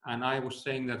data. And I was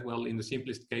saying that, well, in the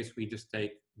simplest case, we just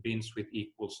take bins with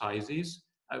equal sizes.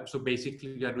 So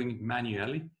basically, we are doing it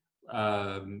manually,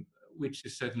 which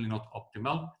is certainly not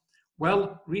optimal.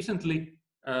 Well,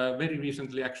 very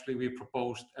recently, actually, we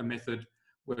proposed a method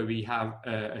where we have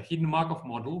a hidden Markov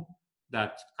model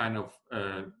that kind of,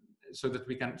 so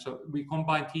we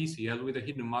combine TCL with a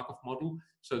hidden Markov model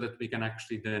so that we can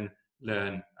actually then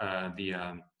learn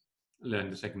the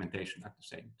segmentation at the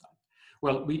same time.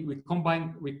 Well, we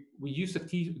use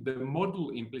the model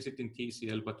implicit in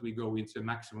TCL, but we go into a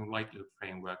maximum likelihood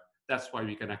framework. That's why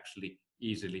we can actually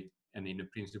easily and in a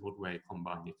principled way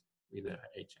combine it with the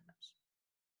HMS.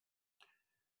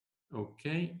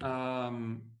 Okay,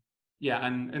 yeah,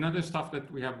 and another stuff that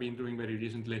we have been doing very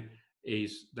recently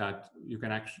is that you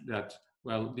can actually,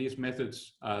 well, these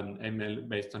methods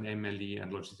based on MLE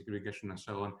and logistic regression and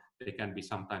so on, they can be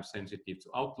sometimes sensitive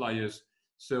to outliers.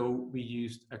 So we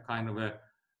used a kind of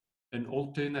an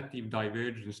alternative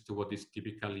divergence to what is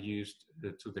typically used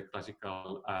to the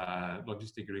classical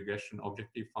logistic regression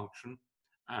objective function,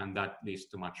 and that leads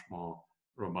to much more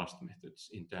robust methods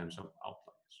in terms of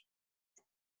outliers.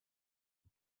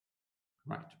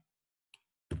 Right.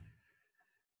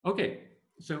 Okay,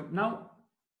 so now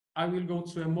I will go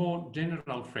to a more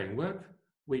general framework,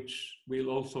 which will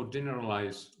also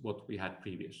generalize what we had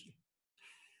previously.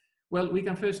 Well, we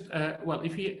can first,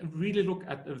 if we really look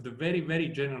at the very, very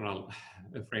general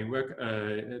framework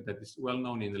that is well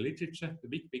known in the literature, the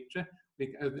big picture,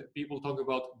 people talk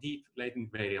about deep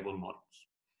latent variable models.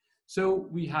 So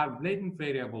we have latent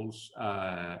variables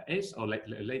S, or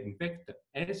latent vector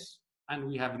S, and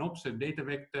we have an observed data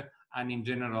vector, and in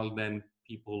general, then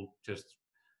people just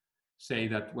say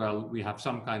that, well, we have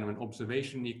some kind of an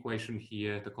observation equation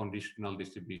here, the conditional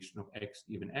distribution of X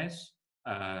given S,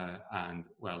 and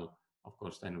well, of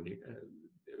course, then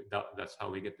that's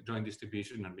how we get the joint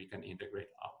distribution, and we can integrate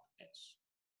out S.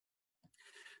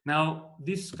 Now,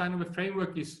 this kind of a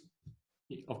framework is,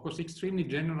 of course, extremely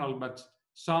general, but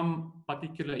some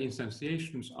particular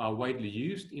instantiations are widely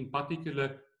used, in particular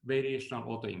variational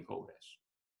autoencoders.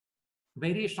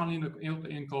 Variational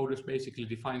autoencoders basically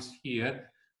defines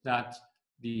here that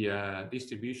the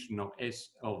distribution of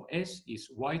S is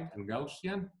white and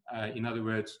Gaussian. In other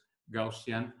words,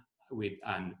 Gaussian with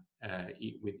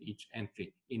each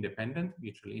entry independent,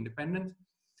 mutually independent.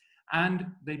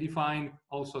 And they define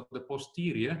also the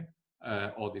posterior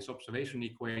or this observation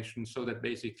equation, so that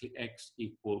basically X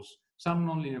equals some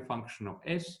nonlinear function of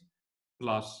S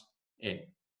plus N.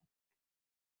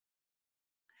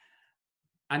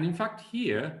 And in fact,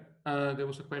 here there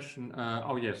was a question.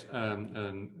 Oh yes,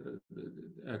 kind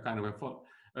of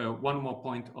one more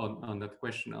point on that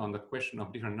question. On the question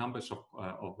of different numbers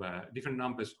of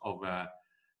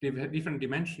different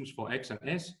dimensions for X and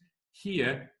S.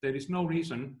 Here, there is no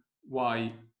reason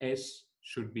why S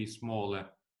should be smaller.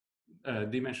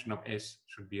 Dimension of S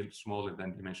should be smaller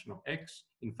than dimension of X.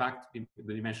 In fact,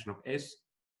 the dimension of S.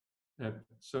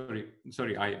 Sorry,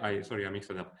 I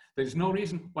mixed it up. There is no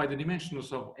reason why the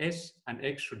dimensions of S and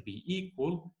X should be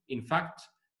equal. In fact,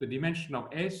 the dimension of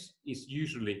S is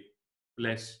usually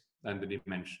less than the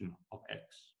dimension of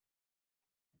X.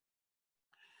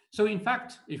 So in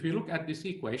fact, if you look at this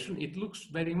equation, it looks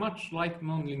very much like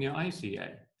nonlinear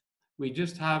ICA. We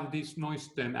just have this noise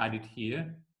term added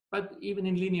here, but even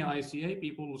in linear ICA,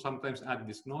 people will sometimes add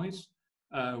this noise,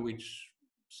 which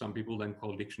some people then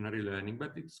call dictionary learning,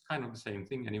 but it's kind of the same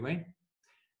thing anyway.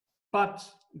 But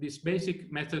this basic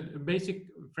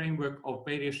framework of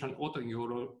variational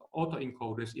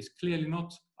autoencoders is clearly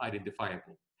not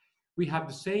identifiable. We have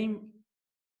the same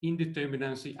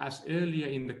indeterminacy as earlier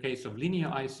in the case of linear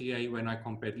ICA, when I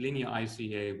compared linear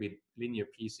ICA with linear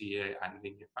PCA and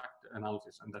linear factor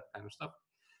analysis and that kind of stuff.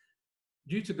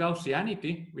 Due to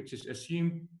Gaussianity, which is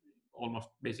assumed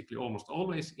basically almost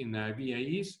always in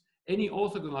VAEs, any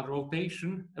orthogonal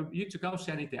rotation, due to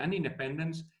Gaussianity and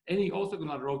independence, any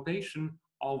orthogonal rotation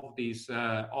of these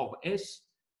of S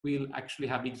will actually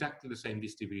have exactly the same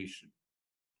distribution.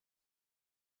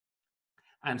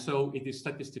 And so it is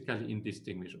statistically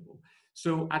indistinguishable.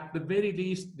 So at the very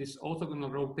least, this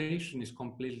orthogonal rotation is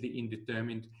completely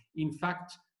indeterminate. In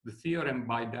fact, the theorem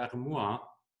by Darmois,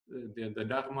 the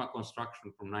Darmois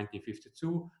construction from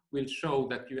 1952, will show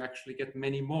that you actually get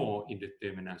many more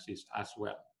indeterminacies as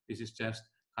well. This is just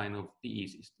kind of the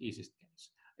easiest case.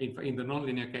 In the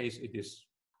nonlinear case, it is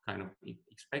kind of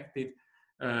expected.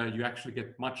 You actually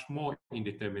get much more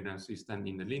indeterminacies than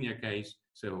in the linear case.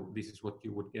 So this is what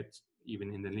you would get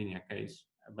even in the linear case,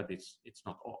 but it's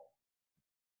not all.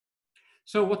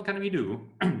 So what can we do?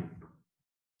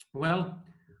 Well,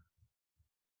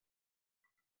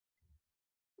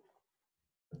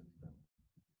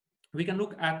 we can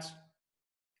look at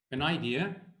an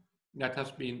idea that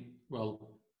has been,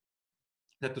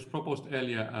 that was proposed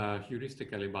earlier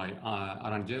heuristically by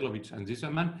Arangelovic and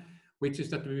Zisserman, which is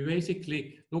that we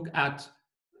basically look at,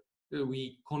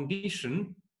 we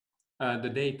condition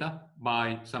the data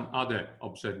by some other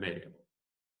observed variable.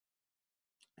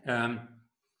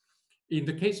 In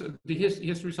the case of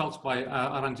here's results by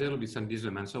Arangelovic and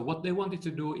Zisserman. So what they wanted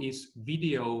to do is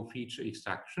video feature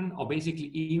extraction, or basically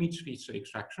image feature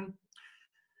extraction.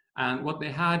 And what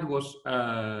they had was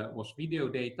video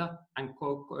data and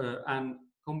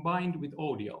combined with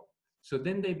audio. So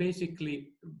then they basically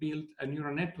built a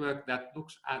neural network that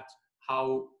looks at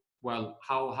how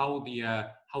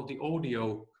the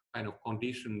audio kind of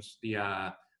conditions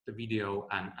the video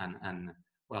and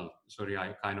well, sorry,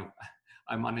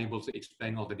 I'm unable to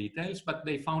explain all the details, but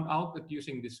they found out that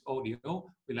using this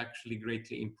audio will actually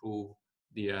greatly improve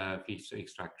the feature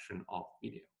extraction of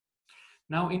video.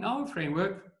 Now, in our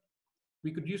framework,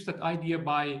 we could use that idea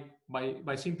by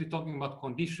simply talking about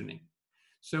conditioning.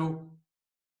 So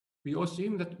we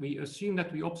assume that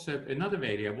we observe another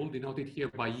variable denoted here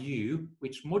by U,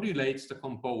 which modulates the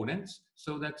components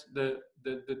so that the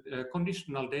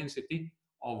conditional density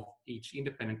of each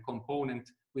independent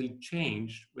component will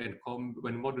change when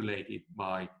modulated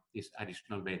by this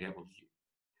additional variable U.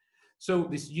 So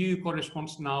this U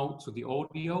corresponds now to the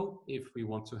audio if we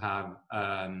want to have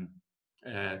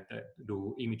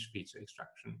do image feature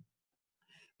extraction.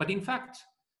 But in fact,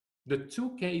 the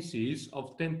two cases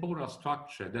of temporal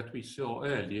structure that we saw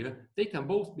earlier, they can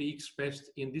both be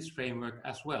expressed in this framework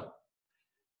as well.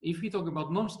 If we talk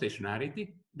about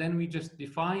non-stationarity, then we just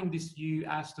define this U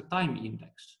as the time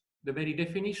index. The very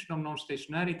definition of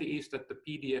non-stationarity is that the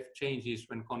PDF changes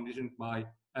when conditioned by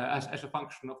as a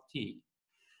function of t.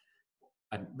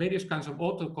 And various kinds of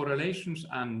autocorrelations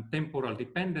and temporal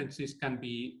dependencies can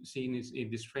be seen in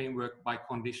this framework by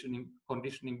conditioning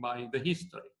by the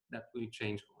history that will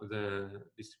change the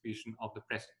distribution of the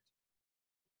present.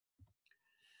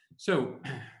 So,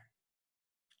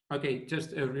 okay,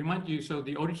 just remind you, so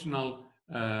the original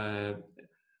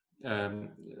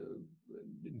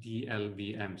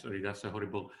DLVM, sorry, that's a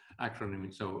horrible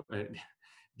acronym, so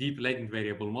deep latent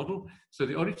variable model. So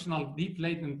the original deep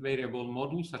latent variable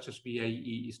model, such as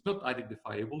VAE, is not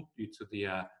identifiable due to the,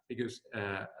 because,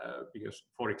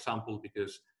 for example,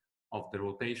 because of the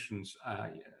rotation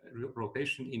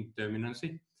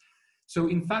indeterminacy. So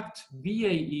in fact,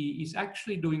 VAE is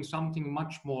actually doing something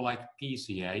much more like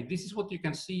PCA. This is what you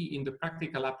can see in the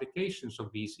practical applications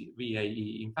of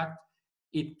VAE. In fact,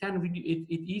 it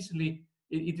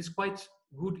is quite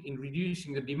good in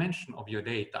reducing the dimension of your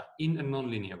data in a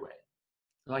nonlinear way,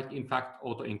 like in fact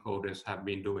autoencoders have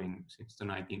been doing since the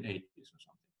 1980s or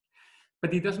something.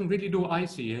 But it doesn't really do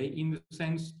ICA in the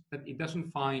sense that it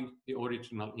doesn't find the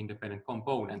original independent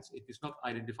components. It is not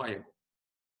identifiable.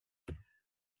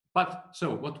 But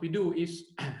so what we do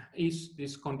is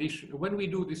this condition. When we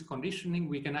do this conditioning,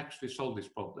 we can actually solve this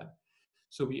problem.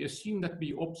 So we assume that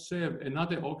we observe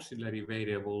another auxiliary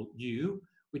variable u,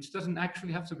 which doesn't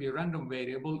actually have to be a random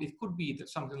variable. It could be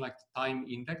something like the time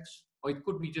index, or it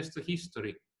could be just a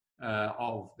history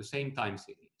of the same time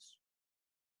series.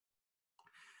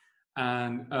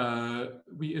 And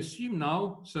we assume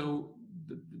now, so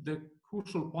the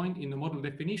crucial point in the model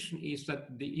definition is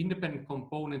that the independent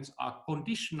components are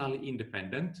conditionally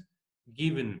independent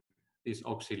given this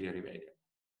auxiliary variable.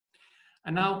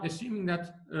 And now, assuming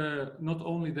that not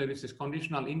only there is this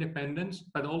conditional independence,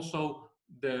 but also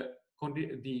the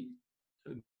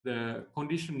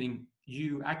conditioning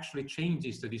U actually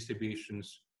changes the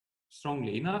distributions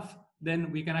strongly enough,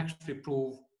 then we can actually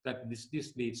prove that this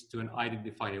leads to an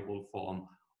identifiable form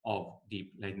of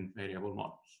deep latent variable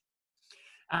models.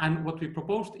 And what we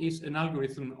proposed is an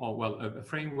algorithm, or well, a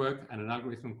framework and an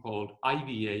algorithm called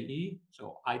IVAE,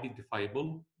 so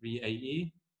identifiable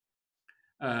VAE,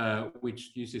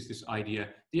 which uses this idea.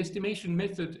 The estimation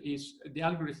method is the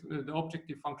algorithm, the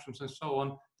objective functions and so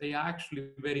on, they are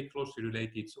actually very closely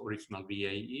related to original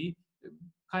VAE,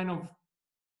 kind of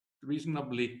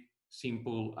reasonably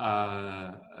simple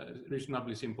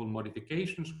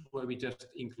modifications where we just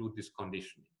include this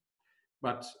conditioning.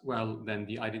 But well, then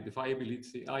the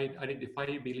identifiability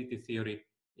theory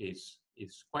is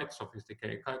quite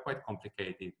sophisticated, quite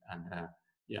complicated, and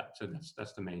yeah, so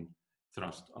that's the main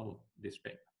thrust of this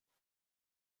paper.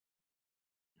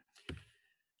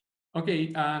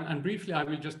 Okay, and briefly, I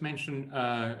will just mention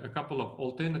a couple of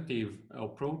alternative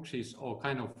approaches or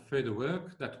kind of further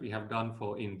work that we have done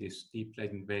in this deep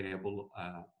latent variable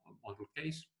model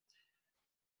case.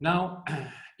 Now,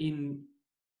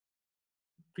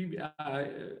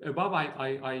 above,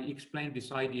 I explained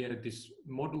this idea, this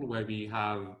model where we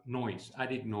have noise,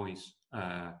 added noise.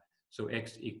 So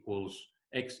x equals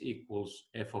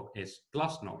f of s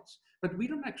plus noise. But we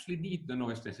don't actually need the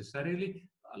noise necessarily.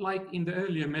 Like in the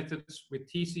earlier methods with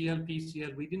TCL,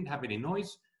 PCL, we didn't have any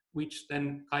noise, which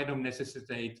then kind of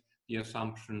necessitate the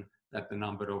assumption that the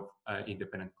number of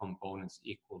independent components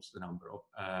equals the number of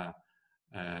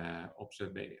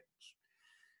observed variables.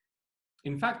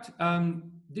 In fact,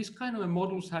 this kind of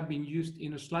models have been used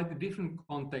in a slightly different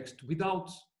context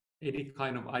without any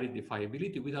kind of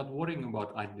identifiability, without worrying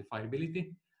about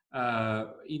identifiability.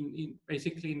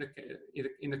 Basically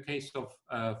in the case of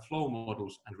flow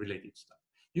models and related stuff.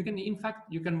 You can, in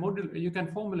fact, you can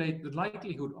formulate the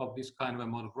likelihood of this kind of a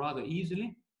model rather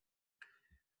easily.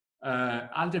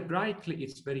 Algebraically,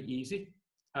 it's very easy.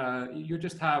 You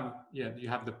just have, you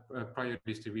have the prior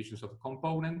distributions of the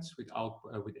components with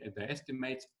the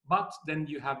estimates, but then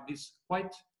you have this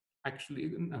quite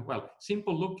actually, well,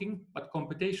 simple looking, but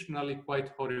computationally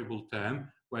quite horrible term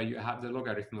where you have the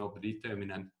logarithm of the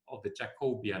determinant of the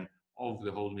Jacobian of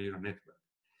the whole neural network.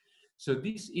 So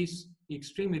this is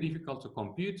extremely difficult to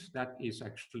compute. That is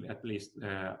actually at least,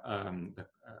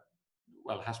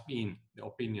 well, has been the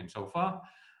opinion so far.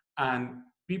 And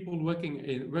people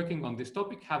working on this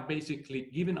topic have basically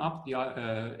given up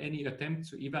any attempt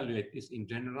to evaluate this in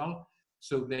general.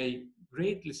 So they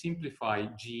greatly simplify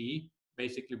G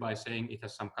basically by saying it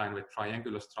has some kind of a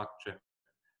triangular structure,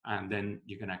 and then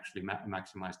you can actually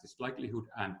maximize this likelihood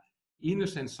and in a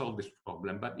sense solve this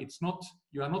problem. But it's not,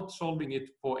 you are not solving it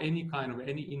for any kind of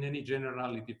in any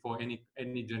generality for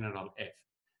any general F.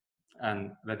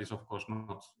 And that is of course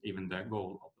not even the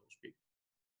goal of those people.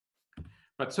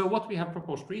 But so what we have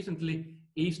proposed recently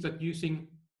is that using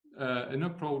an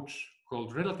approach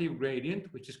called relative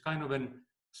gradient, which is kind of a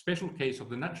special case of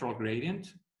the natural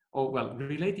gradient, or well,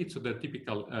 related to the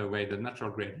typical way the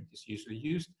natural gradient is usually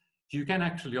used, you can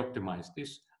actually optimize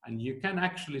this, and you can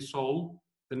actually solve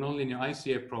the nonlinear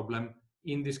ICA problem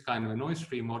in this kind of a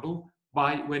noise-free model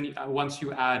once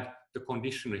you add the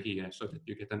conditioner here so that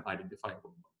you get an identifiable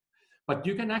model. But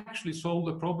you can actually solve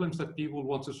the problems that people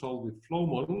want to solve with flow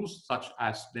models, such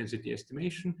as density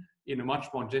estimation, in a much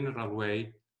more general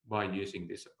way by using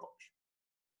this approach.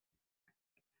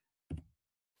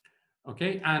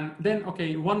 Okay, and then,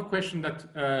 okay, one question that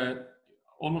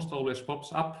almost always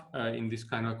pops up in this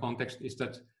kind of context is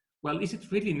that, well, is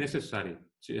it really necessary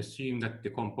to assume that the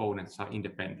components are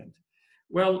independent?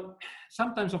 Well,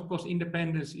 sometimes, of course,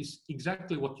 independence is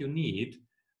exactly what you need.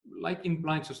 Like in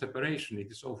blind source separation,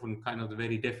 it is often kind of the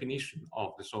very definition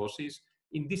of the sources.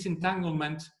 In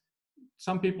disentanglement,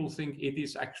 some people think it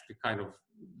is actually kind of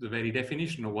the very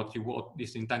definition of what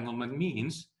disentanglement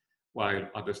means, while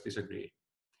others disagree.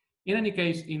 In any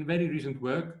case, in very recent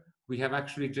work, we have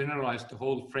actually generalized the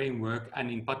whole framework, and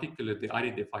in particular the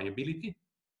identifiability,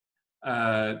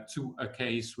 to a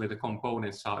case where the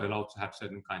components are allowed to have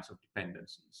certain kinds of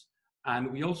dependencies.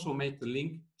 And we also make the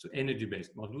link to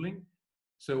energy-based modeling.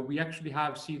 So we actually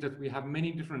see that we have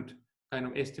many different kind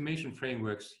of estimation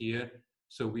frameworks here.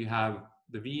 So we have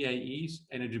the VAEs,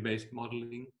 energy-based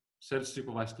modeling,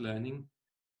 self-supervised learning,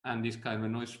 and this kind of a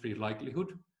noise-free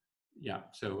likelihood. Yeah,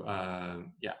 so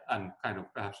yeah, and kind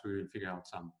of perhaps we will figure out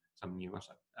some new ones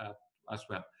as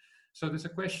well. So there's a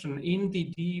question, in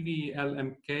the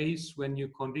DVLM case, when you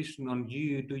condition on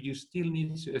U, do you still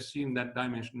need to assume that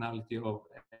dimensionality of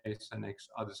S and X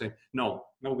are the same? No,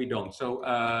 we don't. So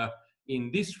in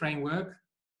this framework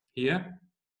here,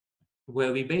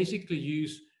 where we basically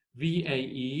use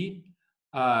VAE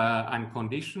and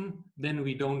condition, then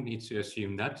we don't need to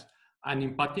assume that. And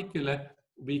in particular,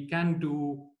 we can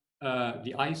do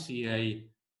the ICA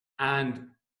and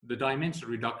the dimension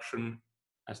reduction,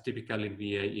 as typical in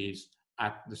VAEs,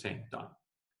 at the same time.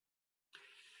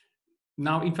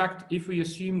 Now, in fact, if we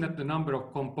assume that the number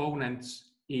of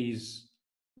components is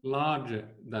larger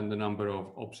than the number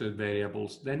of observed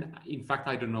variables, then in fact,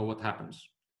 I don't know what happens.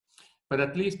 But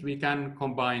at least we can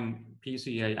combine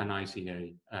PCA and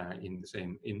ICA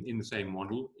in the same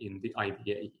model in the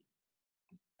IVAE.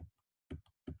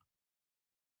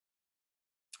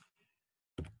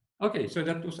 Okay, so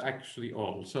that was actually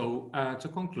all. So to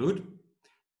conclude,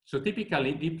 so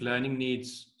typically deep learning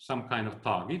needs some kind of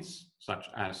targets, such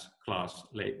as class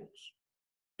labels.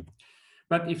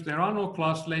 But if there are no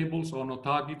class labels or no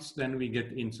targets, then we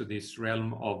get into this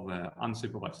realm of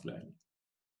unsupervised learning.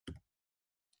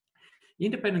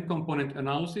 Independent component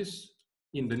analysis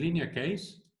in the linear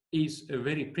case is a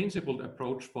very principled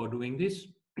approach for doing this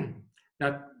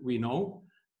that we know.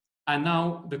 And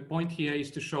now the point here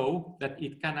is to show that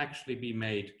it can actually be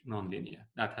made nonlinear.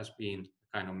 That has been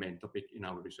kind of main topic in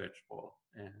our research for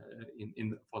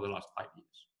the last 5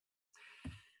 years.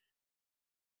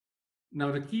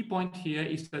 Now the key point here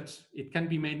is that it can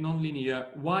be made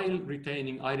nonlinear while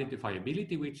retaining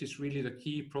identifiability, which is really the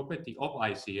key property of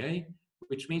ICA,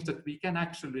 which means that we can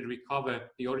actually recover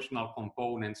the original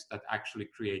components that actually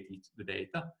created the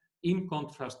data, in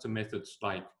contrast to methods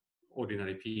like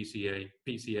ordinary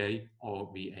PCA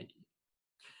or VAE.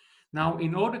 Now,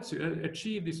 in order to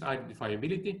achieve this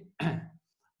identifiability,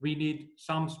 we need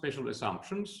some special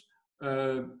assumptions.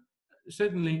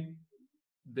 Certainly,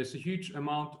 there's a huge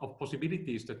amount of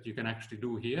possibilities that you can actually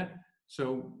do here.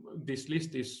 So this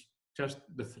list is just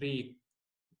the 3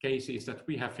 cases that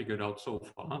we have figured out so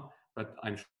far, but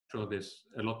I'm sure there's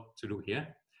a lot to do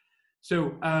here.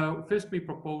 So first we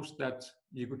proposed that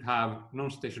you could have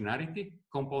non-stationarity.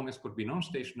 Components could be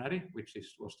non-stationary, which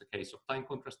was the case of time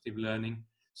contrastive learning.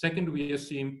 Second, we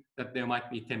assume that there might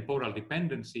be temporal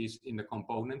dependencies in the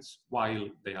components while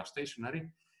they are stationary,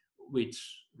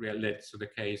 which led to the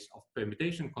case of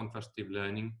permutation contrastive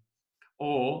learning.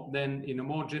 Or then in a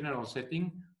more general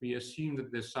setting, we assume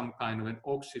that there's some kind of an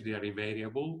auxiliary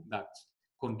variable that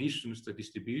conditions the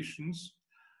distributions,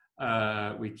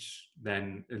 which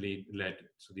then led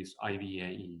to this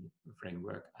IVAE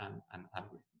framework and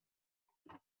algorithm.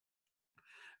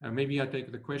 Maybe I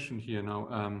take the question here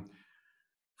now.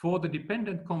 For the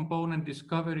dependent component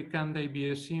discovery, can they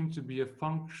be assumed to be a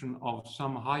function of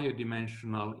some higher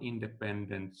dimensional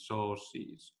independent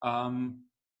sources?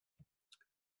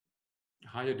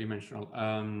 Higher dimensional,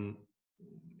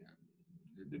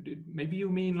 maybe you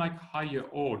mean like higher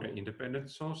order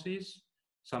independent sources?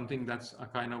 Something that's a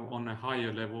kind of on a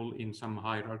higher level in some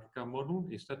hierarchical model?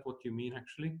 Is that what you mean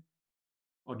actually?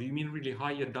 Or do you mean really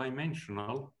higher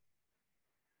dimensional?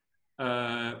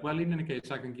 Well, in any case,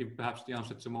 I can give perhaps the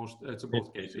answer to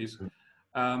both cases.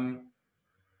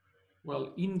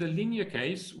 Well, in the linear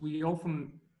case,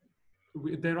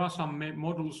 there are some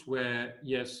models where,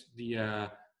 yes,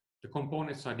 the the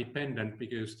components are dependent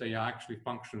because they are actually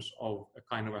functions of a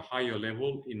kind of a higher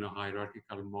level in a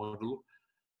hierarchical model.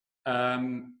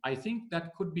 I think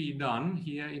that could be done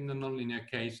here in the nonlinear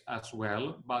case as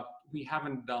well, but we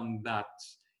haven't done that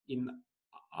in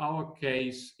our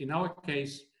case. In our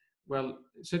case, well,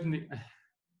 certainly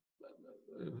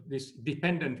this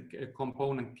dependent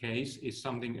component case is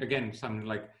something, again, something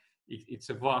like it's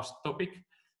a vast topic.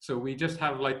 So we just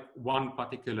have like one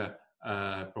particular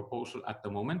proposal at the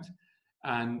moment.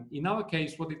 And in our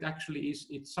case, what it actually is,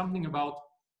 it's something about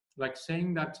like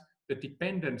saying that the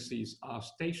dependencies are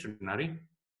stationary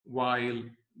while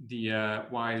the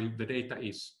data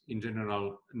is in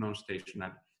general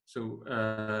non-stationary. So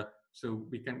so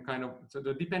we can kind of, so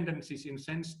the dependencies in a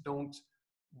sense don't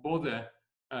bother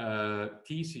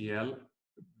TCL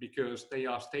because they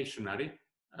are stationary.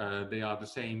 They are the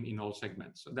same in all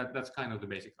segments. So that's kind of the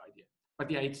basic idea.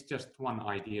 But yeah, it's just one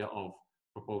idea of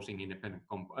proposing independent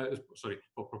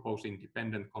for proposing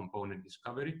dependent component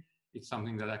discovery. It's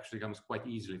something that actually comes quite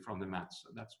easily from the maths.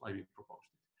 So that's why we proposed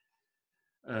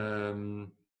it.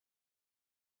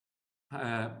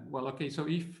 Well, okay. So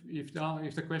if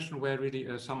the question were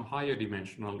really some higher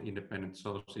dimensional independent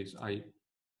sources, I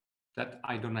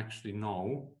don't actually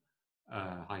know.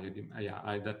 I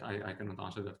cannot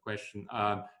answer that question.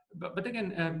 But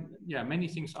again, yeah, many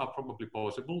things are probably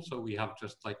possible. So we have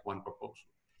just like one proposal.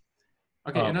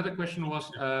 Okay, another question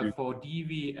was for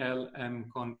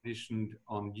DVLM conditioned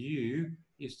on U,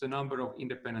 is the number of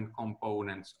independent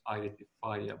components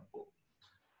identifiable?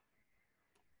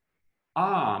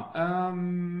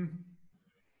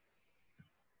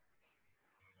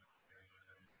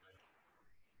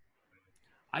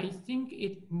 I think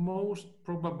it most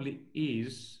probably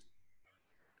is,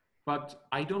 but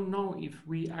I don't know if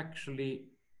we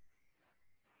actually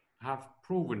have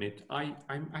proven it.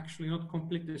 I'm actually not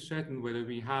completely certain whether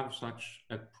we have such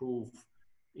a proof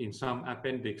in some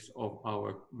appendix of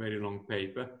our very long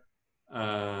paper.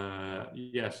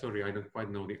 Yeah, sorry, I don't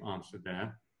quite know the answer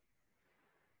there.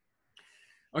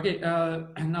 Okay,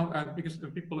 and now because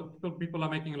people are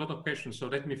making a lot of questions, so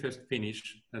let me first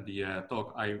finish the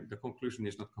talk. The conclusion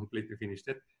is not completely finished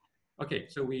yet. Okay,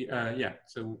 so we yeah,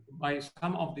 so by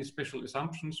some of these special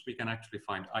assumptions, we can actually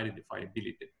find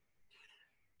identifiability.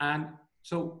 And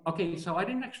so, okay, so I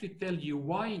didn't actually tell you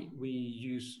why we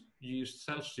use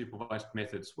self-supervised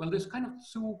methods. Well, there's kind of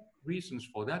two reasons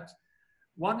for that.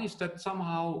 One is that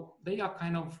somehow they are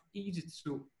kind of easy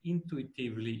to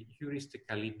intuitively,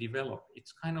 heuristically develop.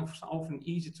 It's kind of often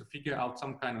easy to figure out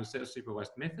some kind of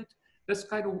self-supervised method. That's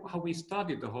kind of how we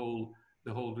started the whole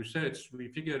research. We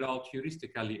figured out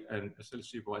heuristically a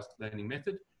self-supervised learning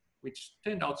method, which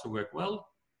turned out to work well.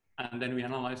 And then we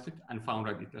analyzed it and found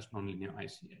out it was nonlinear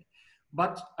ICA.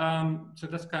 But so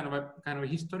that's kind of a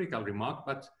historical remark.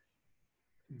 But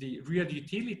the real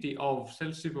utility of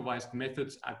self-supervised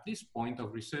methods at this point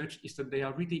of research is that they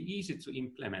are really easy to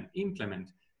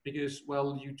implement because,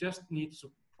 well, you just need to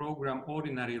program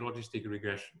ordinary logistic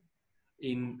regression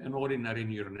in an ordinary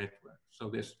neural network.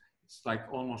 So it's like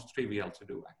almost trivial to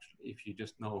do actually if you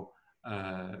just know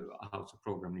how to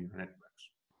program neural networks.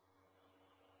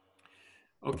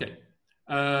 Okay,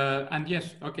 and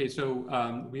yes, okay, so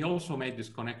we also made this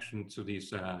connection to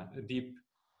these deep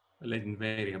latent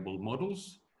variable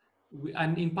models.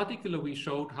 And in particular, we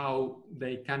showed how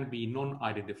they can be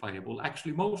non-identifiable.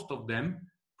 Actually, most of them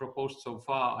proposed so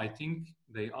far, I think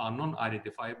they are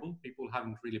non-identifiable. People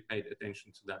haven't really paid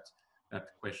attention to that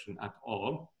question at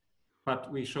all.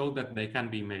 But we showed that they can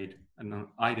be made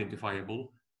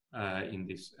identifiable in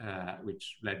this,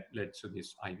 which led to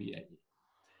this IVA.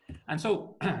 And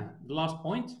so the last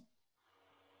point,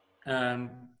 kind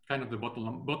of the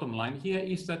bottom line here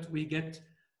is that we get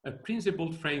a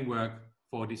principled framework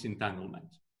for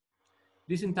disentanglement.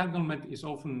 Disentanglement is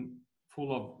often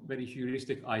full of very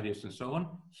heuristic ideas and so on.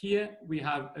 Here we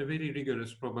have a very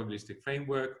rigorous probabilistic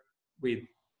framework with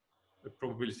a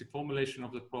probabilistic formulation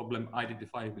of the problem,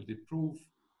 identifiability proof,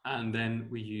 and then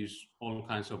we use all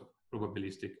kinds of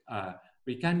probabilistic,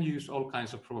 we can use all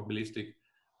kinds of probabilistic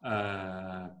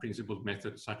principled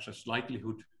methods such as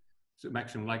likelihood, so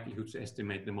maximum likelihood to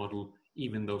estimate the model,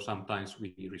 even though sometimes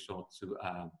we resort to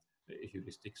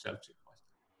heuristic self-supervised.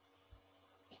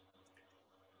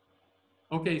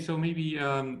 Okay, so maybe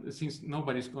since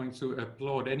nobody's going to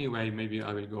applaud anyway, maybe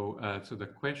I will go to the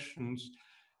questions.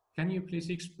 Can you please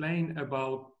explain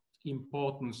about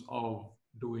importance of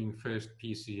doing first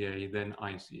PCA, then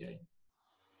ICA?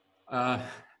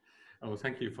 Oh,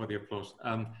 thank you for the applause.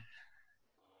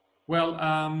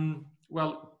 Well,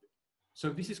 so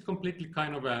this is completely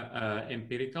kind of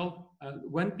empirical.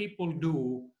 When people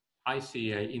do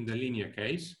ICA in the linear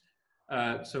case,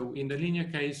 So in the linear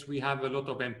case, we have a lot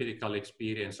of empirical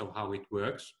experience of how it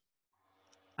works.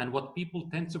 And what people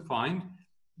tend to find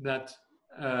that,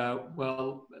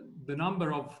 well, the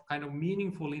number of kind of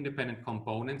meaningful independent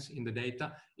components in the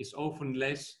data is often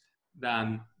less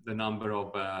than the number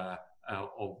of the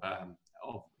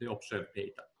observed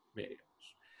data variables.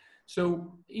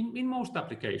 So in most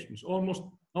applications, almost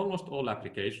all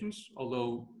applications,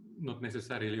 although not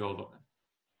necessarily all of them.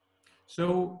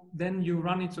 So then you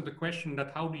run into the question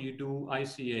that how do you do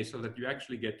ICA so that you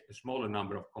actually get a smaller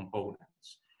number of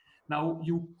components? Now,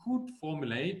 you could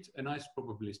formulate a nice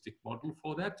probabilistic model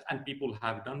for that, and people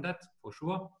have done that for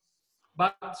sure.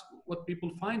 But what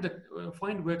people find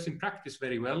works in practice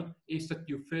very well is that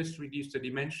you first reduce the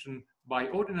dimension by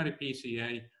ordinary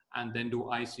PCA and then do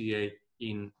ICA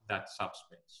in that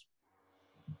subspace.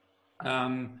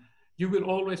 You will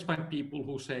always find people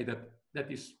who say that that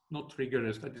is not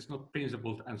rigorous, that is not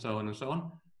principled, and so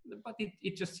on, but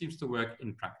it just seems to work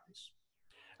in practice.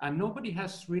 And nobody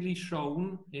has really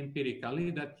shown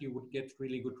empirically that you would get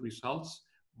really good results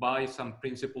by some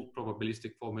principled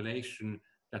probabilistic formulation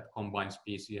that combines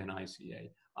PCA and ICA.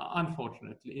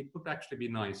 Unfortunately, it would actually be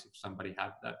nice if somebody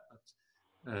had that,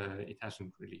 but it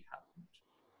hasn't really happened.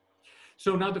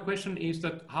 So now the question is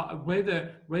that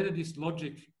whether this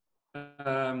logic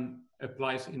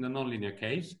applies in the nonlinear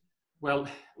case. Well,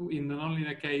 in the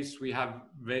nonlinear case, we have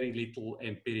very little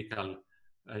empirical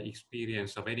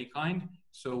experience of any kind,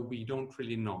 so we don't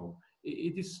really know.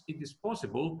 It is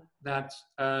possible that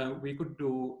we could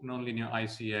do nonlinear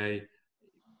ICA.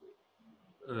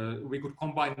 We could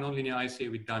combine nonlinear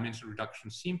ICA with dimension reduction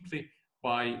simply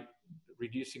by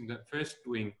reducing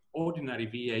doing ordinary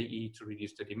VAE to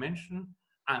reduce the dimension,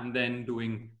 and then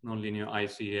doing nonlinear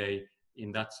ICA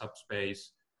in that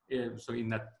subspace. So in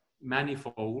that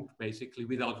manifold, basically,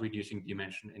 without reducing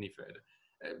dimension any further.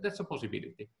 That's a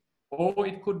possibility. Or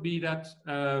it could be that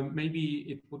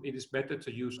maybe it is better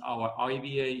to use our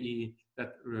IVAE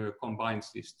that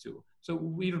combines these two. So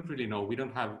we don't really know. We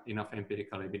don't have enough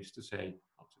empirical evidence to say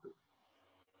how to do it.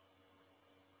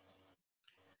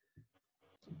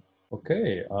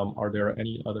 Okay, are there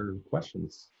any other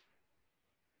questions?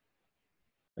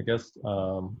 I guess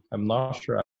I'm not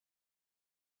sure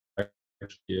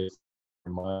actually if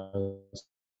my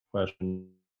question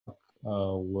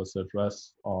was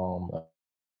addressed on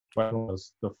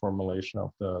was the formulation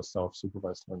of the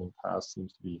self-supervised learning task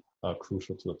seems to be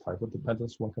crucial to the type of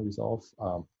dependence one can resolve.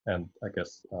 And I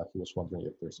guess he was wondering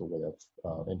if there's a way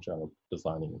of, in general,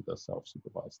 designing the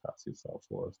self-supervised task itself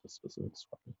or the specific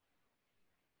structure.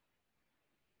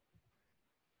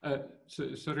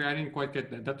 Sorry, I didn't quite get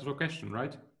that. That was a question,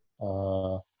 right?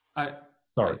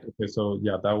 Sorry. Okay, so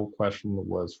yeah, that question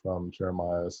was from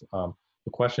Jeremiah's.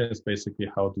 The question is basically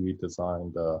how do we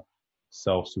design the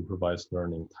self-supervised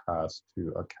learning task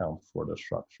to account for the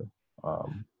structure?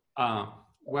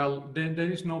 Well, then there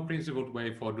is no principled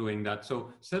way for doing that.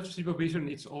 So self-supervision,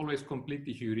 it's always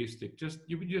completely heuristic.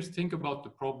 You just think about the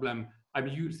problem. I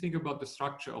mean, you think about the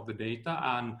structure of the data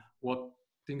and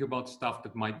think about stuff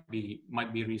that might be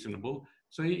reasonable.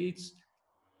 So it's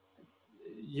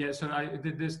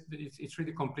it's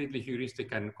really completely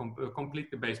heuristic and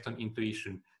completely based on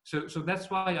intuition. So that's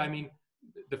why, I mean,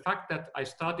 the fact that I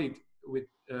started with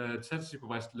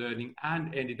self-supervised learning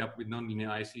and ended up with nonlinear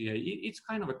ICA, it's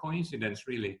kind of a coincidence,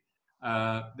 really.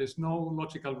 There's no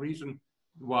logical reason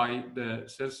why the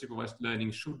self-supervised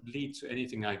learning should lead to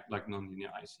anything like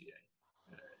nonlinear ICA.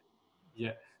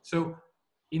 So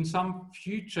in some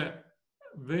future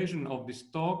version of this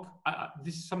talk,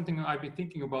 this is something I've been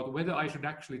thinking about, whether I should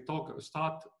actually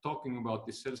start talking about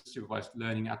this self-supervised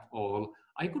learning at all.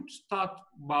 I could start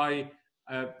by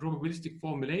a probabilistic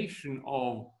formulation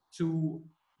of two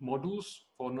models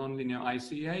for nonlinear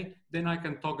ICA. Then I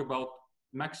can talk about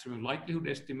maximum likelihood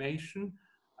estimation,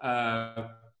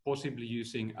 possibly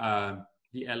using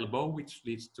the elbow, which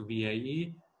leads to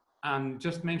VAE, and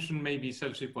just mention maybe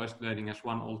self-supervised learning as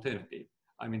one alternative.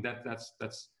 I mean,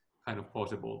 that's kind of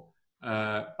possible.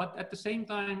 But at the same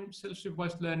time,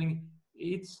 self-supervised learning,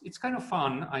 it's kind of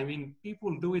fun. I mean,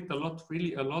 people do it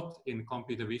really a lot in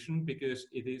computer vision because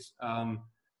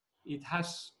it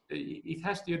has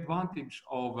the advantage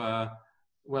of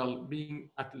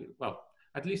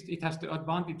at least it has the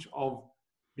advantage of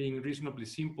being reasonably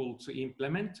simple to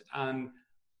implement, and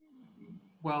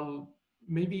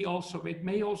maybe also it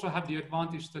may also have the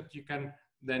advantage that you can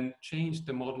then change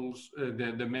the models,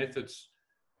 the methods.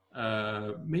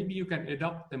 Maybe you can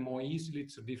adapt them more easily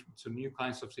to new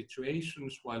kinds of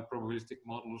situations, while probabilistic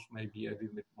models may be a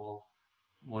little bit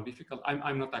more difficult.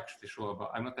 I'm not actually sure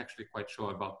about. I'm not actually quite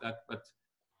sure about that, but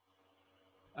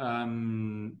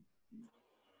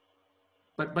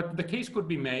but the case could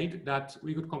be made that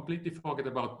we could completely forget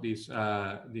about these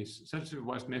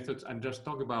self-supervised methods and just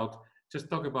talk about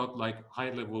like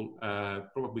high-level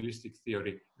probabilistic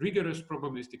theory, rigorous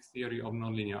probabilistic theory of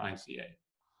nonlinear ICA.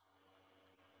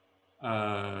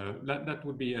 That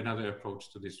would be another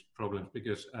approach to this problem,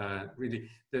 because really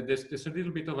there's a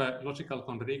little bit of a logical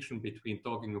contradiction between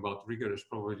talking about rigorous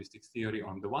probabilistic theory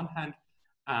on the one hand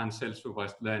and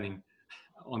self-supervised learning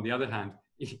on the other hand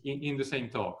in the same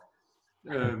talk.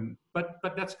 But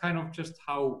that's kind of just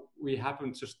how we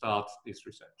happen to start this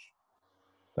research.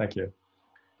 Thank you.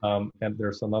 And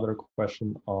there's another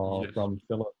question Yes. from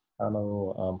Philip.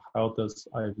 How does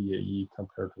IVAE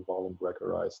compare to volume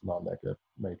regularized non-negative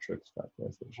matrix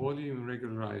factorization? Volume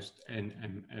regularized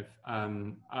NMF.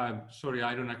 I'm sorry,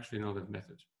 I don't actually know that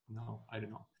method. No, I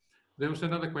don't know. There was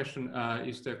another question.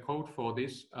 Is there code for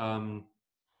this?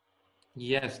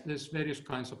 Yes, there's various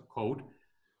kinds of code.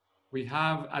 We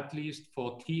have, at least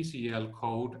for TCL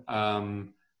code,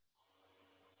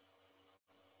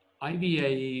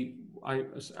 IVAE,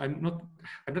 I'm not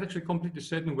actually completely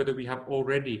certain whether we have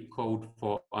already code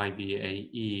for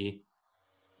IVAE.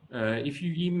 If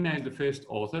you email the first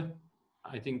author,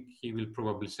 I think he will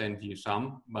probably send you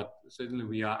some, but certainly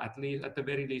we are, at the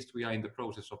very least, we are in the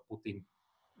process of putting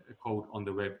code on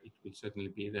the web. It will certainly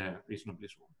be there reasonably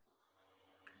soon.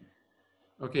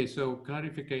 Okay, so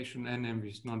clarification, NM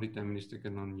is non-deterministic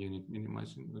and non-unit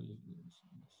minimizing.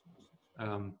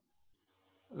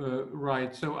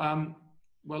 Right, so,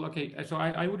 well, okay, so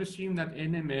I would assume that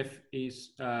NMF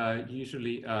is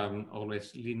usually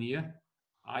always linear.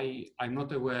 I'm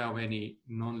not aware of any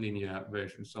non-linear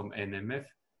versions of NMF.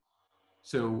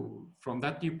 So from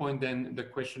that viewpoint, then the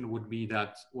question would be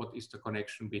that what is the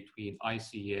connection between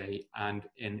ICA and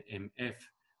NMF?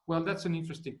 Well, that's an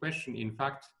interesting question, in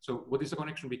fact. So what is the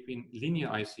connection between linear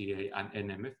ICA and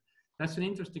NMF? That's an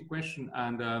interesting question.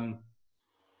 And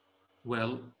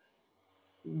well,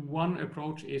 one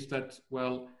approach is that,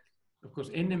 well, of course,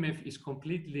 NMF is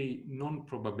completely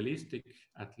non-probabilistic,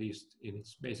 at least in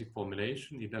its basic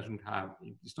formulation. It doesn't have,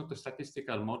 it's not a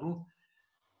statistical model.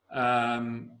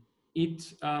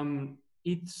 Its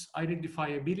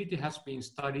identifiability has been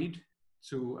studied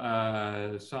to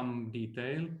some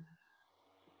detail.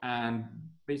 And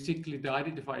basically, the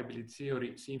identifiability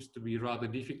theory seems to be rather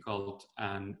difficult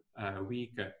and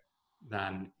weaker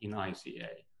than in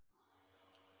ICA.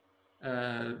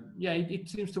 Yeah, it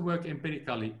seems to work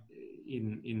empirically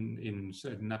in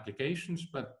certain applications,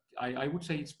 but I would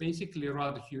say it's basically a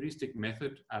rather heuristic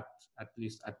method at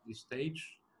least at this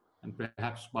stage, and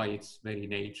perhaps by its very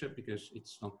nature, because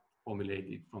it's not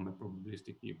formulated from a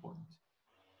probabilistic viewpoint.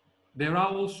 There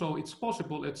are also, it's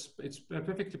possible, it's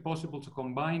perfectly possible to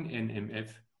combine NMF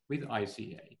with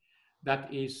ICA.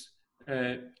 That is,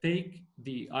 take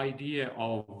the idea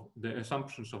of the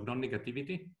assumptions of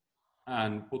non-negativity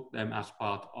and put them as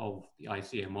part of the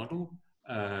ICA model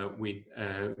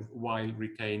while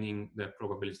retaining the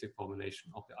probabilistic formulation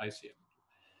of the ICA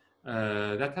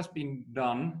model. That has been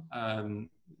done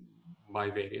by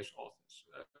various authors.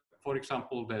 For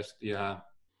example, there's the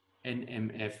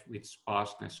NMF with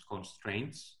sparseness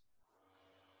constraints.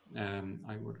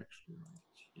 I would actually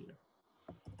write here.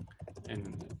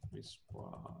 NMF with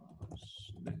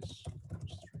sparseness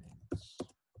constraints.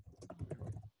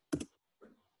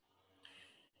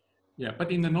 Yeah,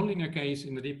 but in the nonlinear case,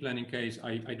 in the deep learning case,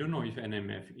 I don't know if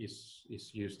NMF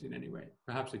is used in any way.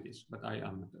 Perhaps it is, but I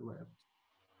am not aware of it.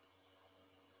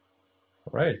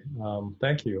 All right,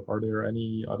 thank you. Are there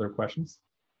any other questions?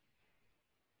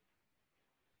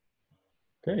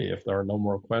 Okay, if there are no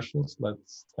more questions,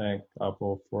 let's thank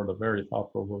Aapo for the very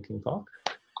thought-provoking talk.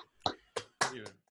 Yeah.